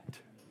bind that.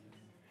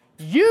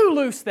 You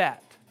loose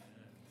that.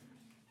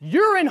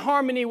 You're in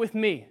harmony with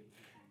me.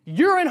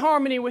 You're in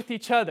harmony with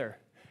each other.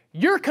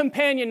 You're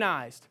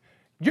companionized.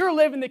 You're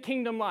living the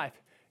kingdom life.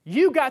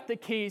 You got the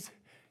keys.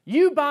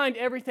 You bind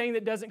everything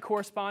that doesn't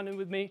correspond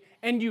with me,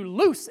 and you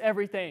loose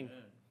everything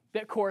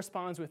that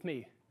corresponds with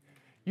me.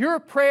 Your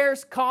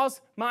prayers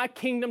cause my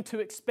kingdom to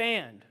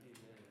expand.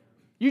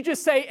 You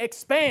just say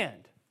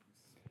expand.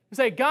 You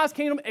say, God's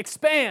kingdom,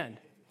 expand.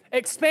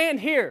 Expand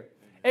here.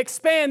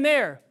 Expand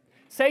there.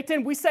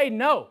 Satan, we say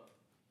no.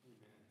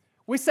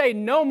 We say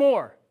no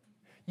more.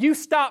 You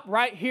stop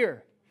right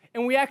here.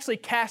 And we actually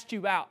cast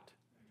you out.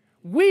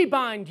 We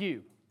bind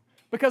you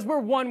because we're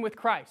one with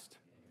Christ.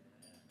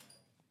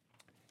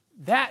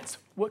 That's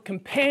what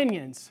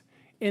companions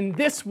in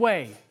this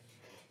way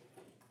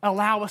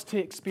allow us to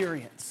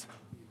experience.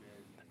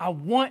 I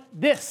want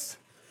this.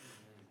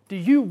 Do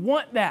you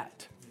want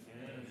that?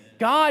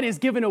 God is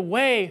given a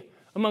way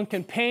among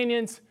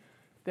companions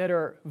that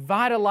are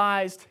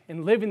vitalized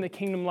and living the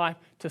kingdom life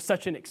to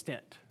such an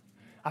extent.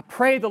 I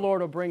pray the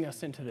Lord will bring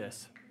us into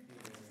this.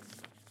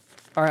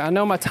 All right, I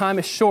know my time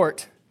is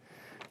short,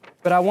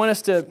 but I want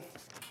us to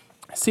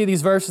see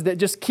these verses that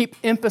just keep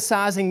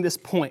emphasizing this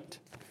point.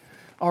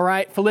 All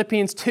right,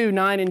 Philippians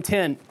 2:9 and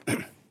 10.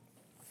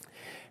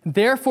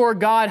 Therefore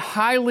God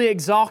highly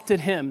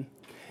exalted him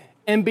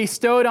and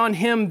bestowed on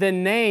him the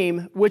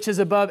name which is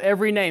above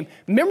every name.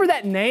 Remember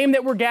that name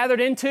that we're gathered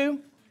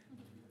into?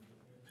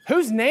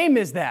 Whose name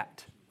is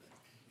that?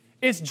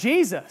 It's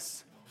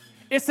Jesus.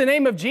 It's the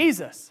name of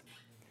Jesus.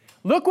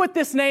 Look what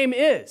this name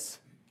is.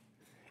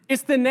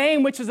 It's the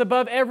name which is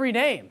above every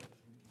name.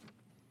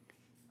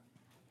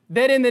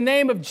 That in the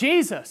name of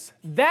Jesus,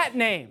 that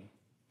name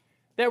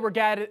that we're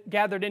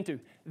gathered into,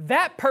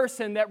 that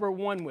person that we're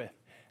one with,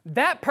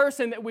 that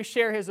person that we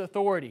share his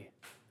authority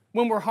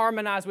when we're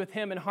harmonized with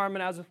him and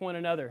harmonized with one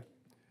another,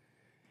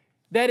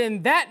 that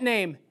in that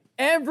name,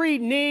 every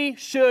knee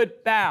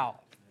should bow.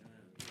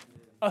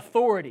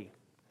 Authority.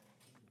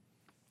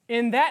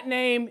 In that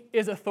name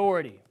is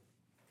authority.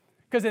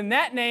 Because in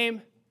that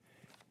name,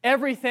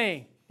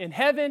 everything in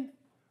heaven,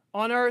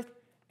 on earth,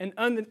 and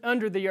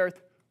under the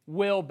earth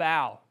will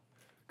bow.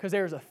 Because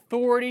there's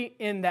authority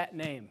in that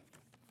name.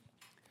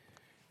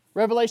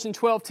 Revelation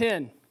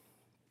 12:10.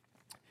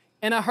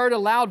 And I heard a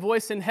loud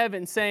voice in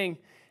heaven saying,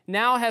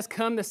 now has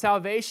come the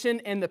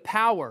salvation and the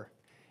power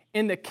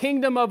in the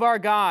kingdom of our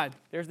God.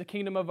 There's the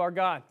kingdom of our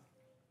God.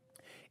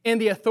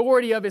 And the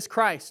authority of his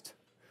Christ.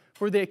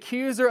 For the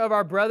accuser of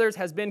our brothers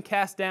has been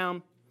cast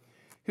down,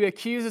 who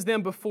accuses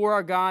them before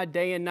our God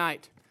day and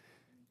night.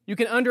 You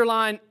can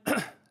underline,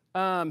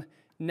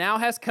 now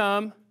has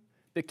come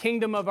the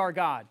kingdom of our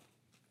God.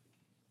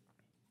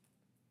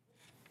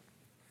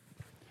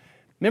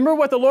 Remember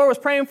what the Lord was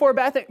praying for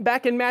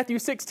back in Matthew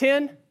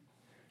 6:10?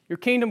 Your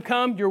kingdom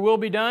come, your will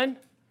be done,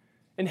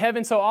 in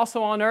heaven so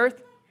also on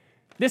earth.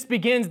 This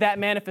begins that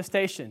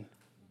manifestation.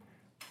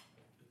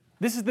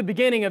 This is the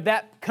beginning of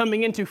that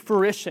coming into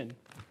fruition,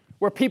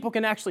 where people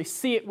can actually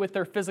see it with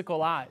their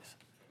physical eyes.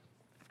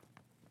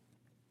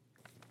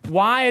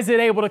 Why is it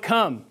able to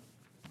come?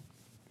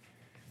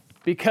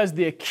 Because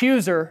the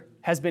accuser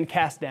has been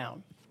cast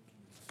down.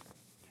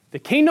 The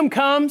kingdom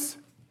comes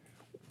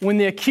when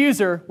the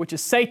accuser, which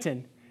is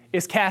Satan,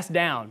 is cast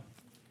down.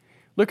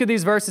 Look at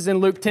these verses in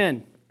Luke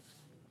 10.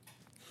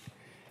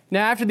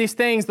 Now after these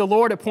things, the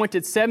Lord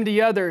appointed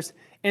 70 others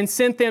and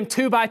sent them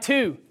 2 by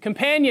 2,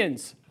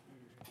 companions,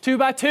 2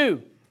 by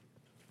 2.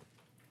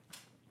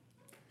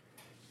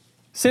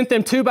 Sent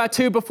them 2 by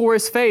 2 before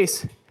his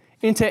face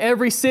into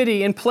every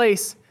city and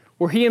place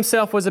where he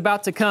himself was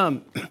about to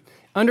come.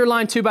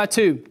 Underline 2 by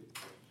 2.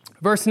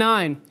 Verse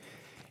 9.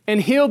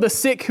 And heal the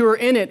sick who are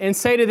in it and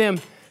say to them,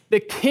 the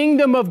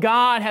kingdom of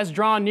God has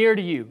drawn near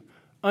to you.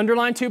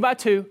 Underline 2 by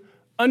 2.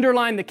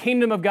 Underline the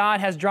kingdom of God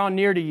has drawn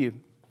near to you.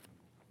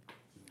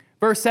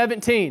 Verse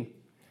 17.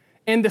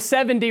 And the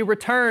 70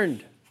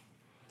 returned.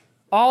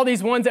 All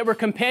these ones that were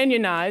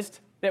companionized,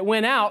 that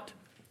went out,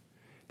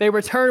 they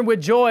returned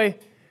with joy,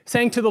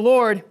 saying to the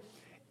Lord,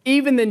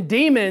 even the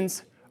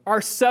demons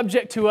are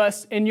subject to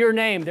us in your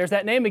name. There's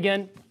that name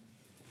again.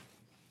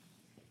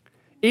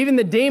 Even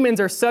the demons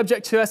are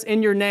subject to us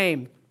in your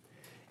name.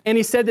 And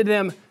he said to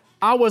them,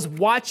 I was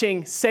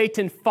watching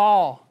Satan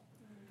fall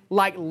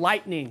like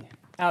lightning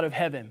out of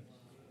heaven.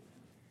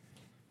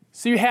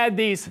 So you had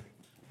these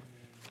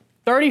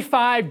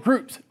 35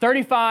 groups,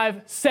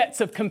 35 sets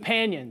of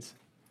companions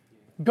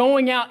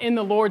going out in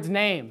the Lord's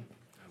name,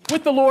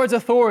 with the Lord's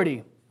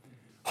authority,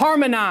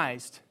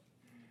 harmonized.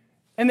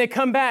 And they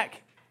come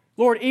back,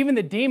 Lord, even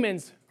the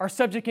demons are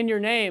subject in your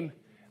name.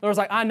 The Lord's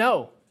like, I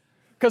know.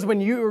 Because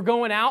when you were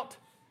going out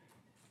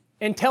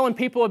and telling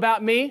people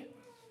about me,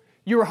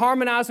 you were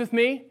harmonized with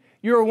me,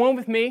 you were one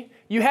with me,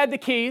 you had the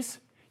keys,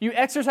 you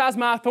exercised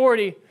my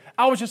authority.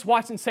 I was just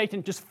watching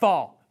Satan just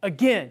fall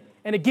again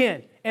and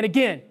again and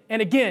again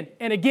and again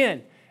and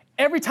again.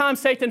 Every time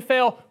Satan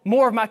fell,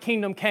 more of my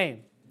kingdom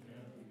came.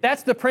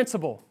 That's the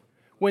principle.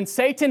 When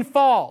Satan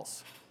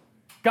falls,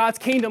 God's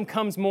kingdom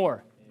comes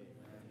more.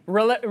 In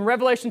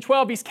Revelation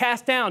 12, he's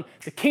cast down.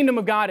 The kingdom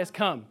of God has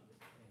come.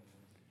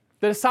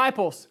 The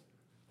disciples,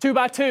 2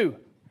 by 2,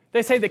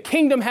 they say the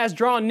kingdom has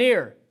drawn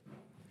near.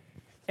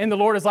 And the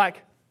Lord is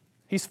like,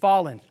 he's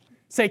fallen.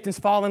 Satan's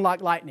fallen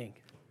like lightning.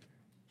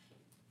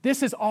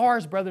 This is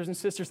ours, brothers and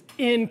sisters,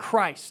 in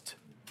Christ.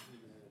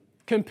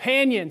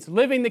 Companions,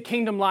 living the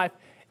kingdom life,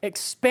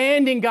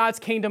 expanding God's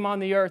kingdom on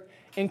the earth,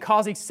 and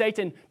causing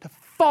Satan to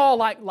fall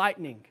like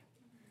lightning,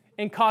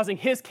 and causing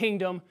his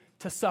kingdom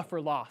to suffer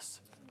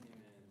loss.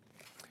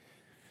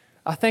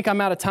 I think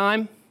I'm out of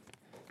time.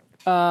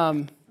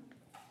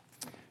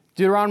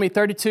 Deuteronomy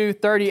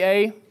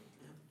 32:30a,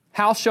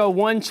 how shall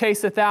one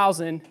chase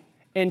 1,000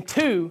 and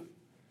two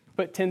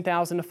put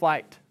 10,000 to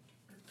flight?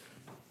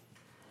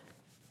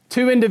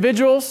 Two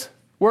individuals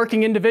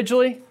working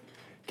individually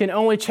can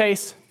only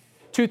chase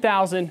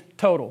 2,000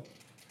 total.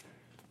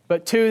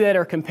 But two that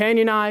are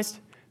companionized,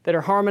 that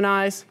are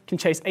harmonized, can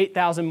chase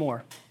 8,000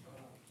 more.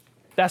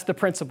 That's the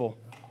principle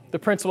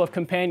of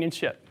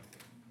companionship,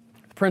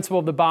 the principle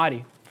of the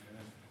body,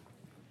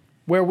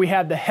 where we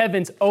have the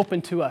heavens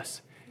open to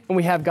us and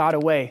we have God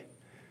away.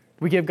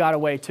 We give God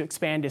away to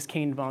expand his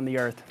kingdom on the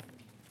earth.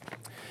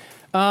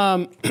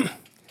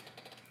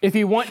 If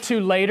you want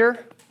to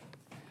later,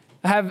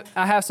 I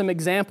have some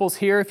examples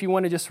here if you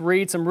want to just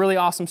read some really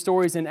awesome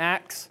stories in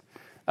Acts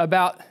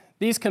about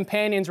these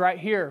companions right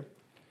here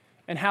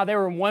and how they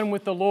were one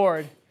with the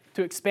Lord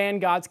to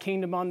expand God's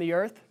kingdom on the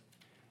earth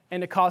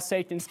and to cause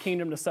Satan's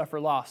kingdom to suffer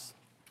loss.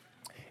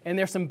 And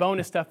there's some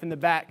bonus stuff in the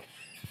back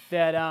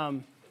that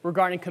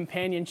regarding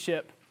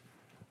companionship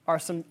are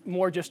some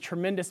more just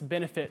tremendous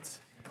benefits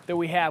that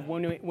we have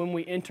when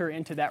we enter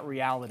into that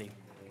reality.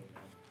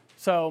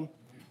 So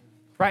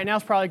right now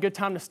is probably a good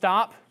time to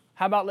stop.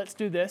 How about let's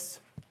do this?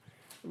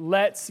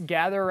 Let's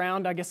gather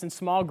around, I guess, in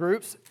small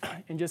groups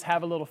and just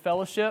have a little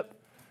fellowship.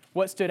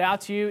 What stood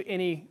out to you?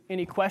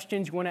 Any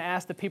questions you want to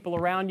ask the people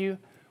around you?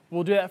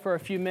 We'll do that for a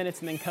few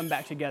minutes and then come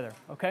back together,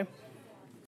 okay?